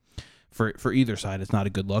look for either side. It's not a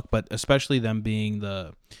good look, but especially them being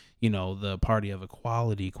the party of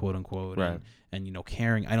equality, quote unquote, right. and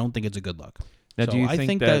caring. I don't think it's a good look. Now, so do you I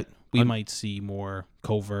think that we might see more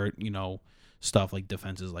covert, stuff like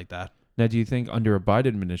defenses like that. Now, do you think under a Biden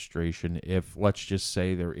administration, if, let's just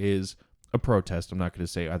say, there is a protest, I'm not going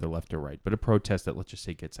to say either left or right, but a protest that, let's just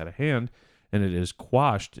say, gets out of hand and it is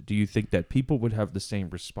quashed, do you think that people would have the same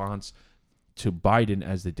response to Biden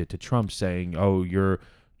as they did to Trump, saying, oh, you're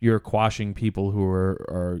quashing people who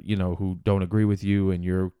are who don't agree with you, and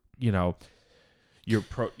you're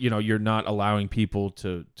not allowing people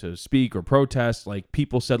to speak or protest? Like,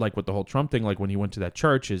 people said, like, with the whole Trump thing, like when he went to that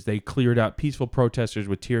church, is they cleared out peaceful protesters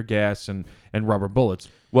with tear gas and rubber bullets.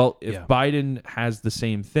 Well, if Biden has the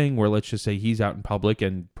same thing where, let's just say, he's out in public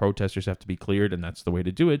and protesters have to be cleared and that's the way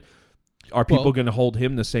to do it, are people going to hold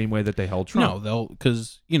him the same way that they held Trump? No, they'll,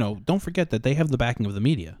 because, don't forget that they have the backing of the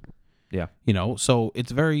media. Yeah. So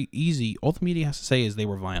it's very easy. All the media has to say is they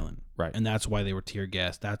were violent. Right. And that's why they were tear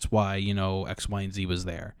gassed. That's why, X, Y, and Z was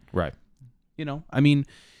there. Right. I mean,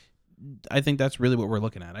 I think that's really what we're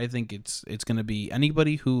looking at. I think it's going to be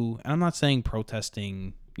anybody who, and I'm not saying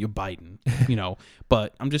protesting Biden,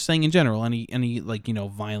 but I'm just saying in general, any like,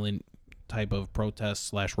 violent type of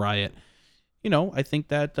protest / riot, I think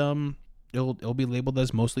that it'll be labeled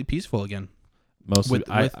as mostly peaceful again. Mostly, With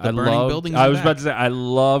the I burning loved, buildings I in was the about back. to say, I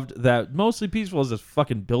loved that mostly peaceful as this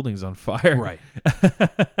fucking building's on fire. Right.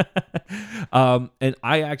 And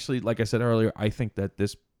I actually, like I said earlier, I think that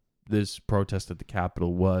this protest at the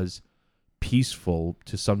Capitol was peaceful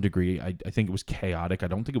to some degree. I think it was chaotic. I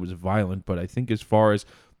don't think it was violent, but I think as far as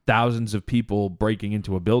thousands of people breaking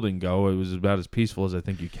into a building go, it was about as peaceful as I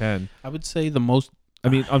think you can. I would say the most. I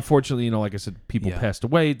mean, unfortunately, like I said, people Yeah. passed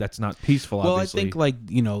away. That's not peaceful, Well, obviously. I think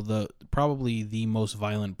the probably the most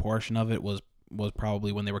violent portion of it was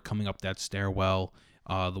probably when they were coming up that stairwell.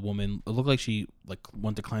 The woman, it looked like she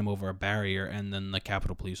went to climb over a barrier, and then the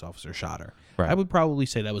Capitol Police officer shot her. Right. I would probably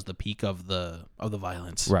say that was the peak of the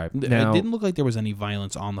violence. Right. It Now- didn't look like there was any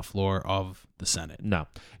violence on the floor of the Senate. No,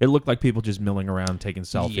 it looked like people just milling around taking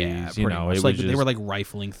selfies. Yeah, you pretty know, much. it Like was they were just-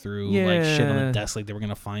 rifling through Yeah. shit on the desk, like they were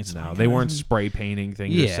gonna find something. No, they weren't spray painting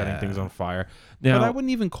things or setting Yeah. things on fire. Now, But I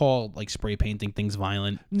wouldn't even call spray painting things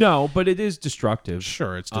violent. no, but it is destructive.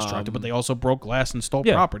 Sure, it's destructive, but Um, they also broke glass and stole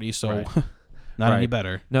yeah, property, so right. not any Right.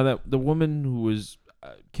 better. Now that the woman who was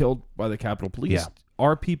killed by the Capitol Police, Yeah.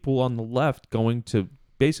 are people on the left going to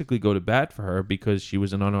basically go to bat for her because she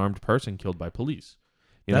was an unarmed person killed by police?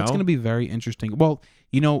 That's going to be very interesting. Well,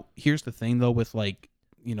 here's the thing though with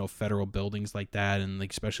federal buildings like that and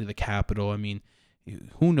especially the Capitol. I mean,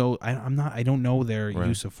 who knows? I don't know their Right.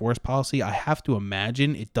 use of force policy. I have to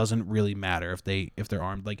imagine it doesn't really matter if they're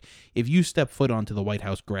armed. Like if you step foot onto the White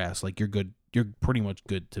House grass, you're good. You're pretty much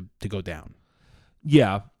good to go down.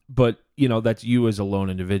 Yeah, but that's you as a lone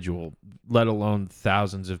individual, let alone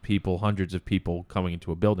thousands of people, hundreds of people coming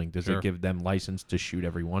into a building. Does Sure. it give them license to shoot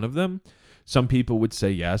every one of them? Some people would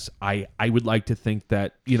say yes. I would like to think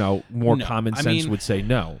that more No, common I sense mean, would say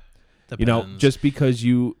no. Depends. Just because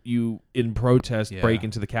you in protest Yeah. break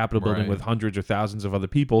into the Capitol building Right. with hundreds or thousands of other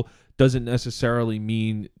people doesn't necessarily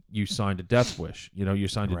mean you signed a death wish. You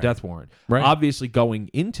signed a Right. death warrant. Right. Obviously, going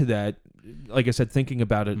into that, like I said, thinking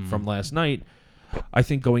about it from last night, I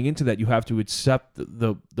think going into that you have to accept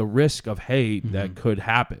the risk of that could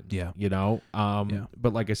happen. Yeah. Yeah.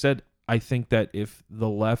 But like I said, I think that if the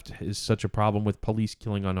left is such a problem with police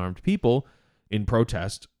killing unarmed people in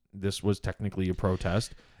protest, this was technically a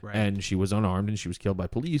protest, Right. and she was unarmed and she was killed by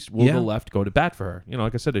police. Will Yeah. the left go to bat for her?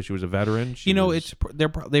 Like I said, she was a veteran. She was,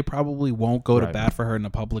 they probably won't go to Right. bat for her in the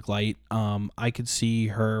public light. I could see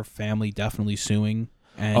her family definitely suing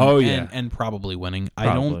and Oh, yeah. and probably winning.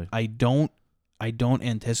 Probably. I don't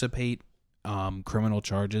anticipate criminal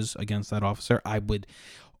charges against that officer. I would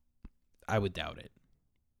doubt it.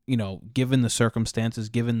 Given the circumstances,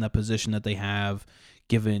 given the position that they have,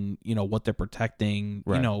 given what they're protecting,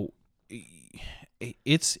 Right.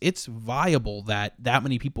 it's viable that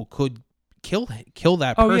many people could kill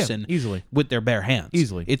that Oh, yeah, person easily. with their bare hands.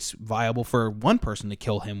 Easily. It's viable for one person to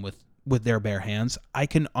kill him with their bare hands. I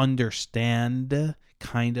can understand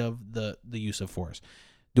kind of the use of force.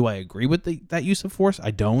 Do I agree with that use of force?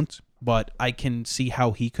 I don't, but I can see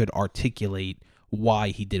how he could articulate why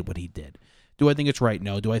he did what he did. Do I think it's right?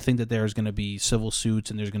 No. Do I think that there's going to be civil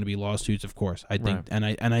suits and there's going to be lawsuits? Of course, I think,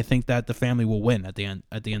 Right. and I think that the family will win at the end.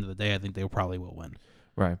 At the end of the day, I think they probably will win.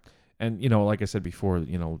 Right. And, like I said before,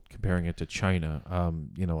 comparing it to China,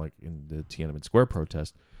 like in the Tiananmen Square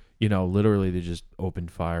protest, literally they just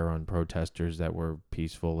opened fire on protesters that were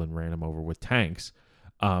peaceful and ran them over with tanks.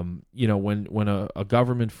 When a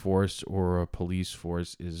government force or a police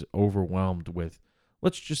force is overwhelmed with,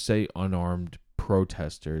 let's just say, unarmed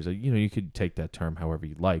protesters, you could take that term however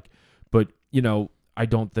you like, but, I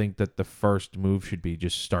don't think that the first move should be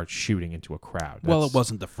just start shooting into a crowd. Well, it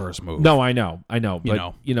wasn't the first move. No, I know, but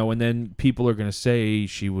You know. and then people are going to say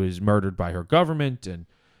she was murdered by her government, and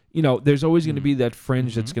there's always going to be that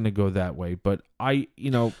fringe that's going to go that way. But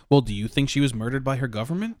Well, do you think she was murdered by her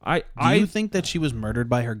government? Do you think that she was murdered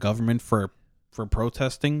by her government for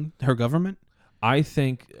protesting her government? I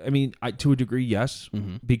think, to a degree, yes,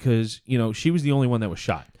 because she was the only one that was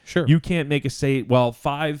shot. Sure. You can't make a say. Well,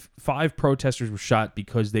 five protesters were shot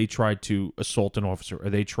because they tried to assault an officer, or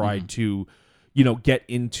they tried to, get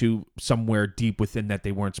into somewhere deep within that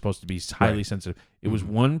they weren't supposed to be. Highly Right. sensitive. It was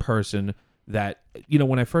one person that,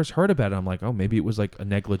 when I first heard about it, I'm like, oh, maybe it was like a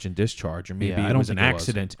negligent discharge, or maybe Yeah, I it don't was an think it was.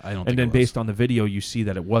 accident. I don't And think then it was. based on the video, you see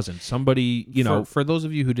that it wasn't. Somebody, for those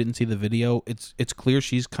of you who didn't see the video, it's clear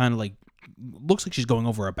she's kind of looks like she's going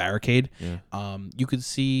over a barricade. Yeah. You could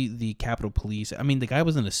see the Capitol Police. I mean, the guy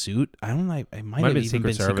was in a suit. I don't know. It might have been even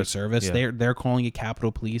been Secret Service. Yeah. They're calling it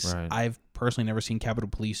Capitol Police. Right. I've personally never seen Capitol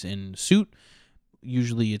Police in suit.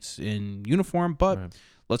 Usually it's in uniform, but Right.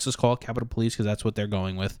 let's just call it Capitol Police because that's what they're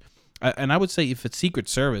going with. And I would say if it's Secret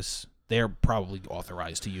Service, they're probably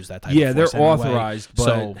authorized to use that type Yeah, of they're force anyway. authorized, but,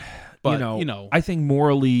 So, but you know, I think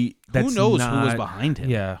morally, that's who knows not, who was behind him?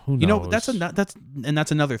 Yeah, who knows? You know,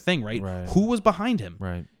 that's another thing, right? Right. Who was behind him?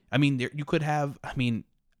 Right. I mean, you could have. I mean,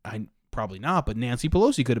 I probably not, but Nancy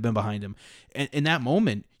Pelosi could have been behind him. And in that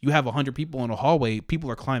moment, you have 100 people in a hallway.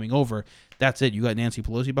 People are climbing over. That's it. You got Nancy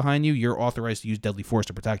Pelosi behind you. You're authorized to use deadly force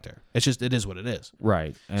to protect her. It is what it is.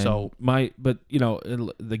 Right. And So but you know,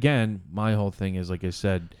 again, my whole thing is, like I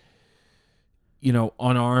said, you know,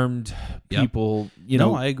 unarmed people. You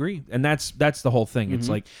know, I agree. and that's the whole thing. It's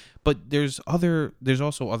like, but there's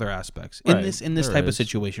also other aspects Right, in this there type of is.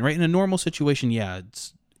 situation, right? In a normal situation, yeah,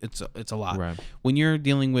 it's a lot. Right. When you're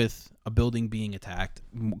dealing with a building being attacked,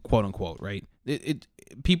 quote unquote, right?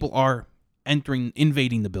 People are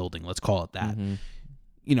invading the building. Let's call it that. Mm-hmm.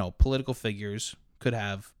 You know, political figures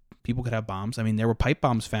people could have bombs. I mean, there were pipe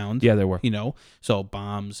bombs found. Yeah, there were. You know, so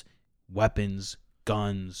bombs, weapons,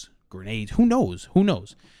 guns, grenades. Who knows? Who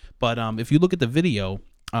knows? But if you look at the video,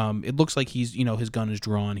 it looks like his gun is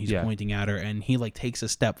drawn. He's pointing at her, and he like takes a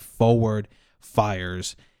step forward,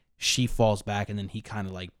 fires. She falls back, and then he kind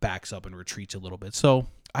of like backs up and retreats a little bit. So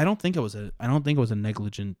I don't think it was a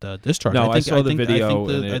negligent discharge. No, I think, saw the think- video,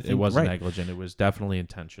 think and I it think- wasn't right. negligent. It was definitely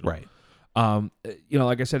intentional. Right. You know,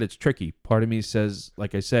 like I said, it's tricky. Part of me says,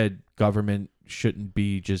 like I said, government shouldn't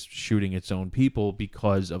be just shooting its own people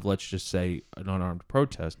because of, let's just say, an unarmed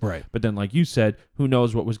protest. Right. But then, like you said, who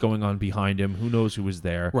knows what was going on behind him? Who knows who was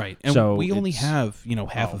there? Right. And so we only it's- have,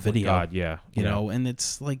 half oh a video. My God, yeah. You know, and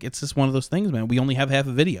it's just one of those things, man. We only have half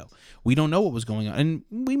a video. We don't know what was going on. And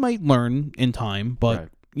we might learn in time, but,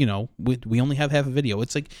 Right. we only have half a video.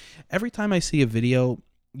 It's like every time I see a video,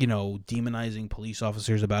 demonizing police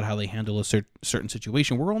officers about how they handle a certain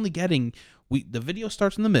situation, we're only getting, the video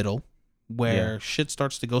starts in the middle where shit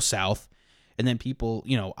starts to go south. And then people,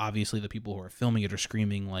 obviously the people who are filming it are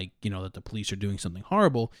screaming like, that the police are doing something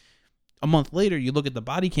horrible. A month later, you look at the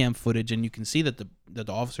body cam footage and you can see that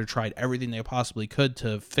the officer tried everything they possibly could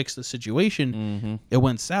to fix the situation. Mm-hmm. It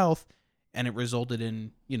went south, and it resulted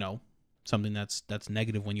in, something that's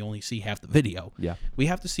negative when you only see half the video. Yeah. We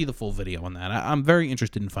have to see the full video on that. I'm very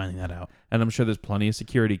interested in finding that out. And I'm sure there's plenty of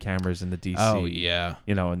security cameras in the DC. Oh, yeah.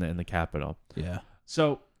 In the Capitol. Yeah.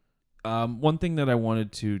 So, one thing that I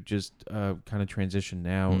wanted to just kind of transition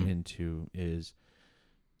now into is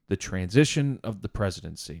the transition of the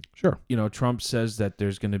presidency. Sure. Trump says that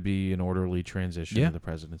there's going to be an orderly transition of the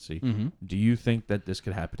presidency. Mm-hmm. Do you think that this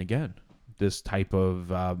could happen again? This type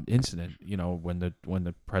of incident, when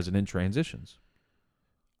the president transitions?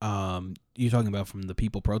 You talking about from the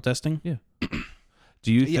people protesting? Yeah.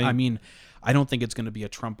 Do you think? Yeah, I mean, I don't think it's going to be a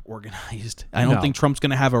Trump organized. I don't think Trump's going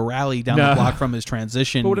to have a rally down the block from his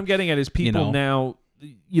transition. But what I'm getting at is people now,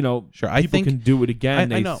 sure, I people think can do it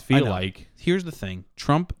again. I know, feel I know. like. Here's the thing: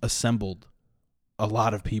 Trump assembled a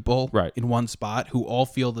lot of people in one spot who all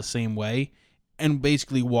feel the same way, and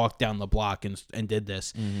basically walked down the block and did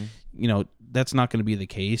this. Mm-hmm. That's not going to be the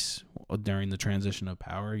case during the transition of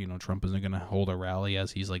power. Trump isn't going to hold a rally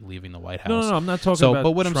as he's like leaving the White House. No, I'm not talking about.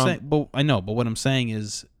 But what Trump. I'm saying, but what I'm saying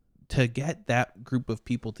is to get that group of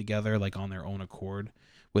people together, like on their own accord,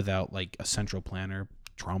 without like a central planner,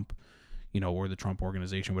 Trump, or the Trump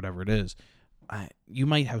organization, whatever it is. You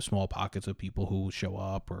might have small pockets of people who show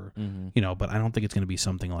up, or but I don't think it's going to be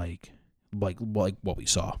something like what we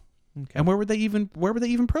saw. Okay. And where would they even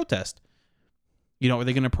protest? Are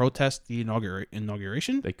they going to protest the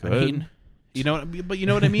inauguration? They could. I mean, but you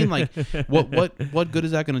know what I mean? Like, what good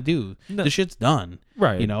is that going to do? No. The shit's done,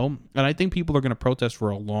 Right? And I think people are going to protest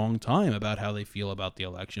for a long time about how they feel about the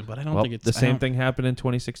election. But I don't think it's the same thing happened in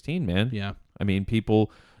 2016, man. Yeah, I mean,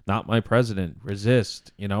 people, not my president,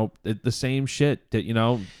 resist. The same shit that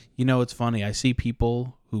it's funny. I see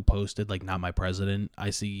people who posted like "not my president."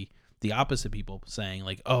 I see the opposite people saying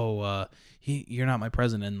like, "Oh, you're not my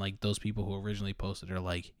president." And like those people who originally posted are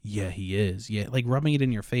like, "Yeah, he is." Yeah, like rubbing it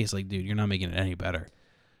in your face, like, dude, you're not making it any better.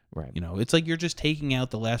 Right. It's like you're just taking out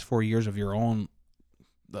the last 4 years of your own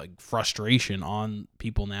like frustration on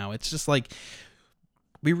people now. It's just like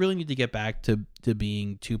we really need to get back to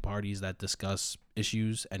being two parties that discuss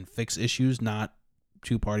issues and fix issues, not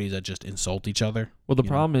two parties that just insult each other. Well, the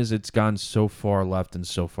problem is it's gone so far left and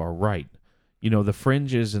so far right. The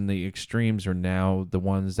fringes and the extremes are now the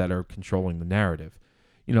ones that are controlling the narrative.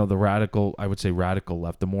 The radical, I would say radical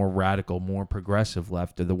left, the more radical, more progressive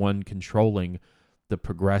left are the one controlling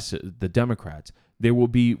the Democrats. There will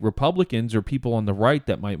be Republicans or people on the right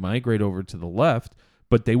that might migrate over to the left,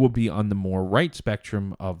 but they will be on the more right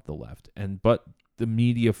spectrum of the left. But the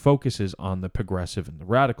media focuses on the progressive and the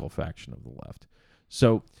radical faction of the left.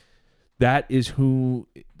 So that's who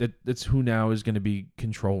now is going to be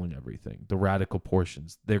controlling everything. The radical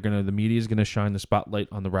portions. The media is going to shine the spotlight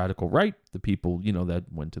on the radical right, the people, that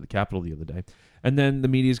went to the Capitol the other day. And then the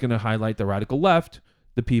media is going to highlight the radical left,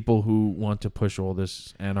 the people who want to push all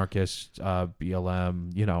this anarchist,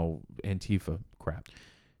 BLM, Antifa crap.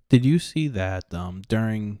 Did you see that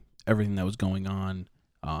during everything that was going on,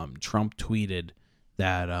 Trump tweeted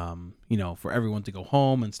that, for everyone to go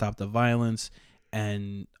home and stop the violence,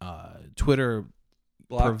 and Twitter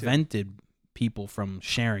prevented people from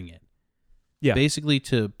sharing it. Yeah. Basically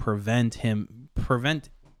to prevent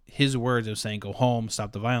his words of saying go home,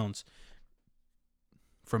 stop the violence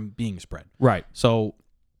from being spread. Right. So,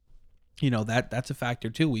 that's a factor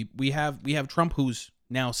too. We have Trump who's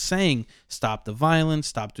now saying stop the violence,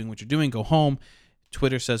 stop doing what you're doing, go home.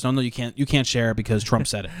 Twitter says no, you can't share it because Trump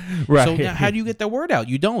said it. Right. So now how do you get the word out?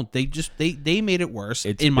 You don't. They made it worse.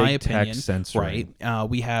 It's in my big tech opinion. censoring. Right.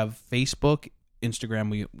 We have Facebook,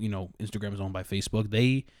 Instagram. Instagram is owned by Facebook.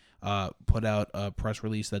 They put out a press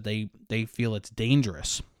release that they feel it's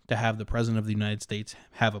dangerous to have the president of the United States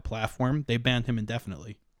have a platform. They banned him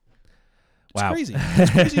indefinitely. It's wow. crazy.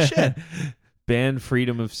 It's crazy shit. Ban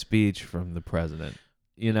freedom of speech from the president.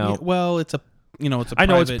 Yeah, well, it's a I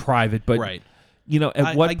know it's private, but right.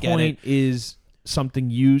 At what I get point is something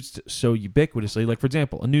used so ubiquitously? Like, for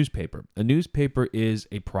example, a newspaper. A newspaper is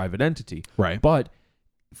a private entity. Right. But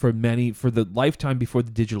for the lifetime before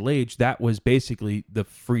the digital age, that was basically the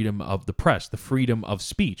freedom of the press. The freedom of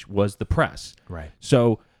speech was the press. Right.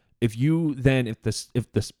 So if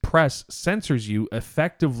the press censors you,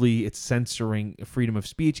 effectively it's censoring freedom of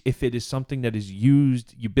speech if it is something that is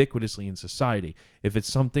used ubiquitously in society. If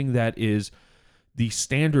it's something that is the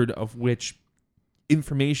standard of which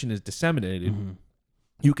information is disseminated,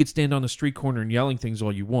 you could stand on a street corner and yelling things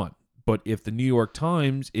all you want. But if the New York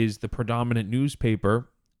Times is the predominant newspaper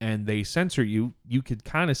and they censor you, you could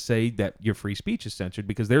kind of say that your free speech is censored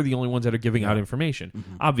because they're the only ones that are giving out information.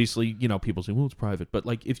 Obviously, people say, well, it's private. But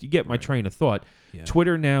like, if you get my train of thought,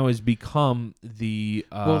 Twitter now has become the...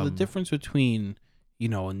 well, the difference between,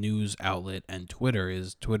 a news outlet and Twitter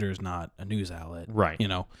is Twitter's not a news outlet. Right.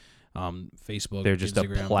 Facebook, they're just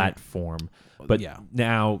Instagram, a platform. But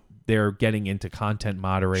now they're getting into content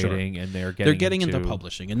moderating and they're getting into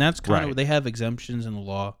publishing. And that's kind Right. of, they have exemptions in the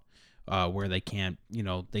law where they can't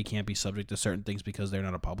be subject to certain things because they're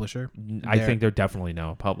not a publisher. I think they're definitely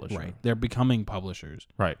now a publisher. Right. They're becoming publishers.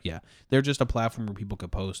 Right. Yeah. They're just a platform where people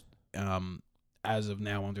could post as of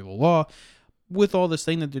now under the law with all this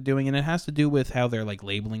thing that they're doing. And it has to do with how they're like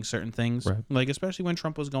labeling certain things. Right. Like, especially when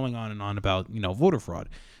Trump was going on and on about, voter fraud.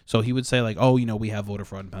 So he would say like, oh, we have voter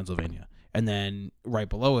fraud in Pennsylvania. And then right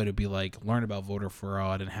below it, it'd be like, learn about voter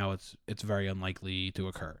fraud and how it's very unlikely to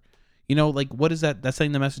occur. Like, what is that? That's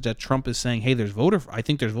sending the message that Trump is saying, hey, I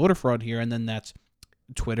think there's voter fraud here. And then that's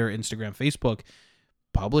Twitter, Instagram, Facebook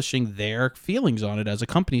publishing their feelings on it as a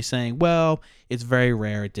company saying, well, it's very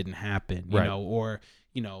rare. It didn't happen, Right. or,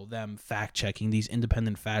 them fact checking, these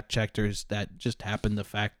independent fact checkers that just happen to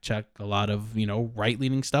fact check a lot of, right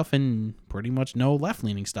leaning stuff and pretty much no left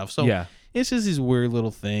leaning stuff. So it's just these weird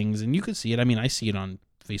little things. And you could see it. I mean, I see it on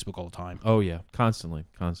Facebook all the time. Oh, yeah. Constantly.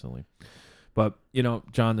 But,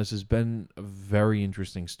 John, this has been a very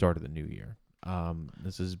interesting start of the new year.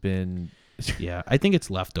 This has been... Yeah, I think it's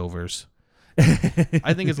leftovers.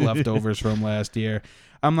 I think it's leftovers from last year.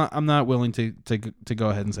 I'm not willing to go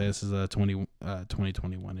ahead and say this is a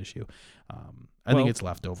 2021 issue. I think it's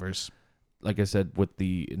leftovers. Like I said, with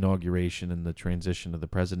the inauguration and the transition of the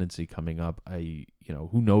presidency coming up,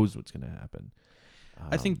 who knows what's going to happen.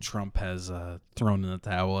 I think Trump has thrown in the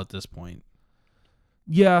towel at this point.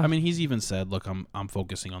 Yeah, I mean, he's even said, "Look, I'm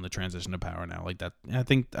focusing on the transition of power now." Like that, I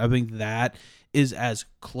think that is as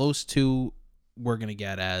close to we're gonna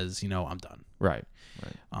get as I'm done. Right.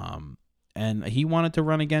 And he wanted to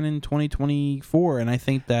run again in 2024, and I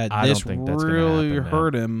think that this really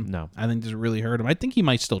hurt him. No, I think this really hurt him. I think he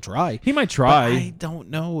might still try. He might try. But I don't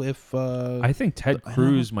know if. I think Ted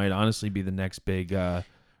Cruz might honestly be the next big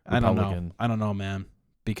Republican. I don't know, man,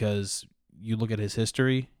 because you look at his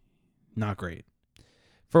history, not great.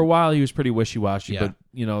 For a while, he was pretty wishy-washy, but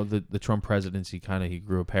the Trump presidency he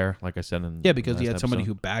grew a pair, like I said. Because he had somebody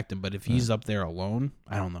who backed him. But if he's up there alone,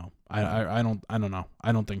 I don't know. I don't know.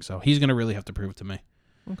 I don't think so. He's gonna really have to prove it to me.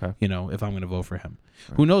 Okay. If I'm gonna vote for him,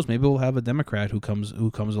 right. Who knows? Maybe we'll have a Democrat who comes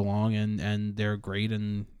along and they're great,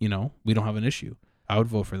 and we don't have an issue. I would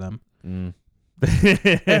vote for them. Mm.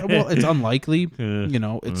 Well, it's unlikely.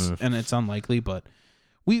 It's unlikely, but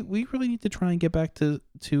we really need to try and get back to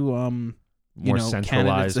more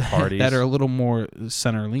centralized parties that are a little more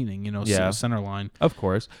center leaning, center line. Of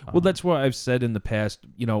course. Well, that's what I've said in the past.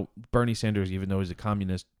 Bernie Sanders, even though he's a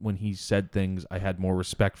communist, when he said things, I had more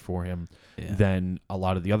respect for him than a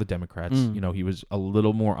lot of the other Democrats. He was a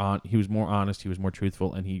little more he was more honest, he was more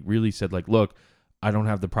truthful, and he really said, like, look, I don't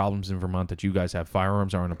have the problems in Vermont that you guys have.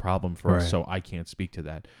 Firearms aren't a problem for us, so I can't speak to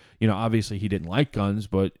that. Obviously he didn't like guns,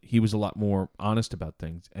 but he was a lot more honest about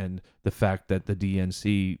things. And the fact that the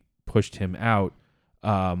DNC pushed him out,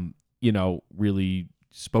 really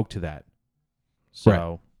spoke to that.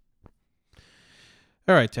 So,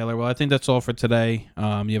 All right, Taylor. Well, I think that's all for today. You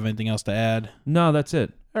have anything else to add? No, that's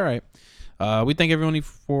it. All right. We thank everyone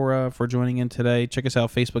for joining in today. Check us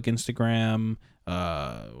out, Facebook, Instagram.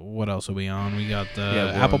 What else are we on? We got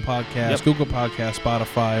Apple Podcasts, Google Podcasts,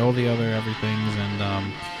 Spotify, all the other everythings,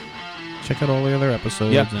 and check out all the other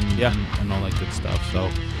episodes and all that good stuff. So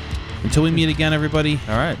until we meet again, everybody.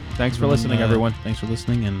 All right. Thanks for listening, everyone. Thanks for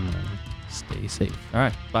listening, and stay safe. All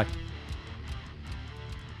right. Bye.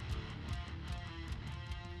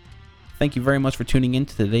 Thank you very much for tuning in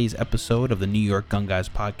to today's episode of the New York Gun Guys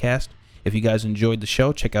podcast. If you guys enjoyed the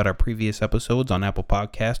show, check out our previous episodes on Apple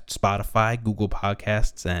Podcasts, Spotify, Google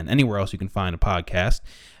Podcasts, and anywhere else you can find a podcast.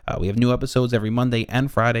 We have new episodes every Monday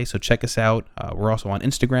and Friday, so check us out. We're also on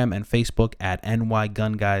Instagram and Facebook at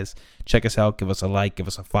NYGunGuys. Check us out. Give us a like, give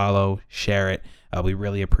us a follow, share it. We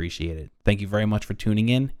really appreciate it. Thank you very much for tuning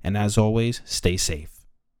in, and as always, stay safe.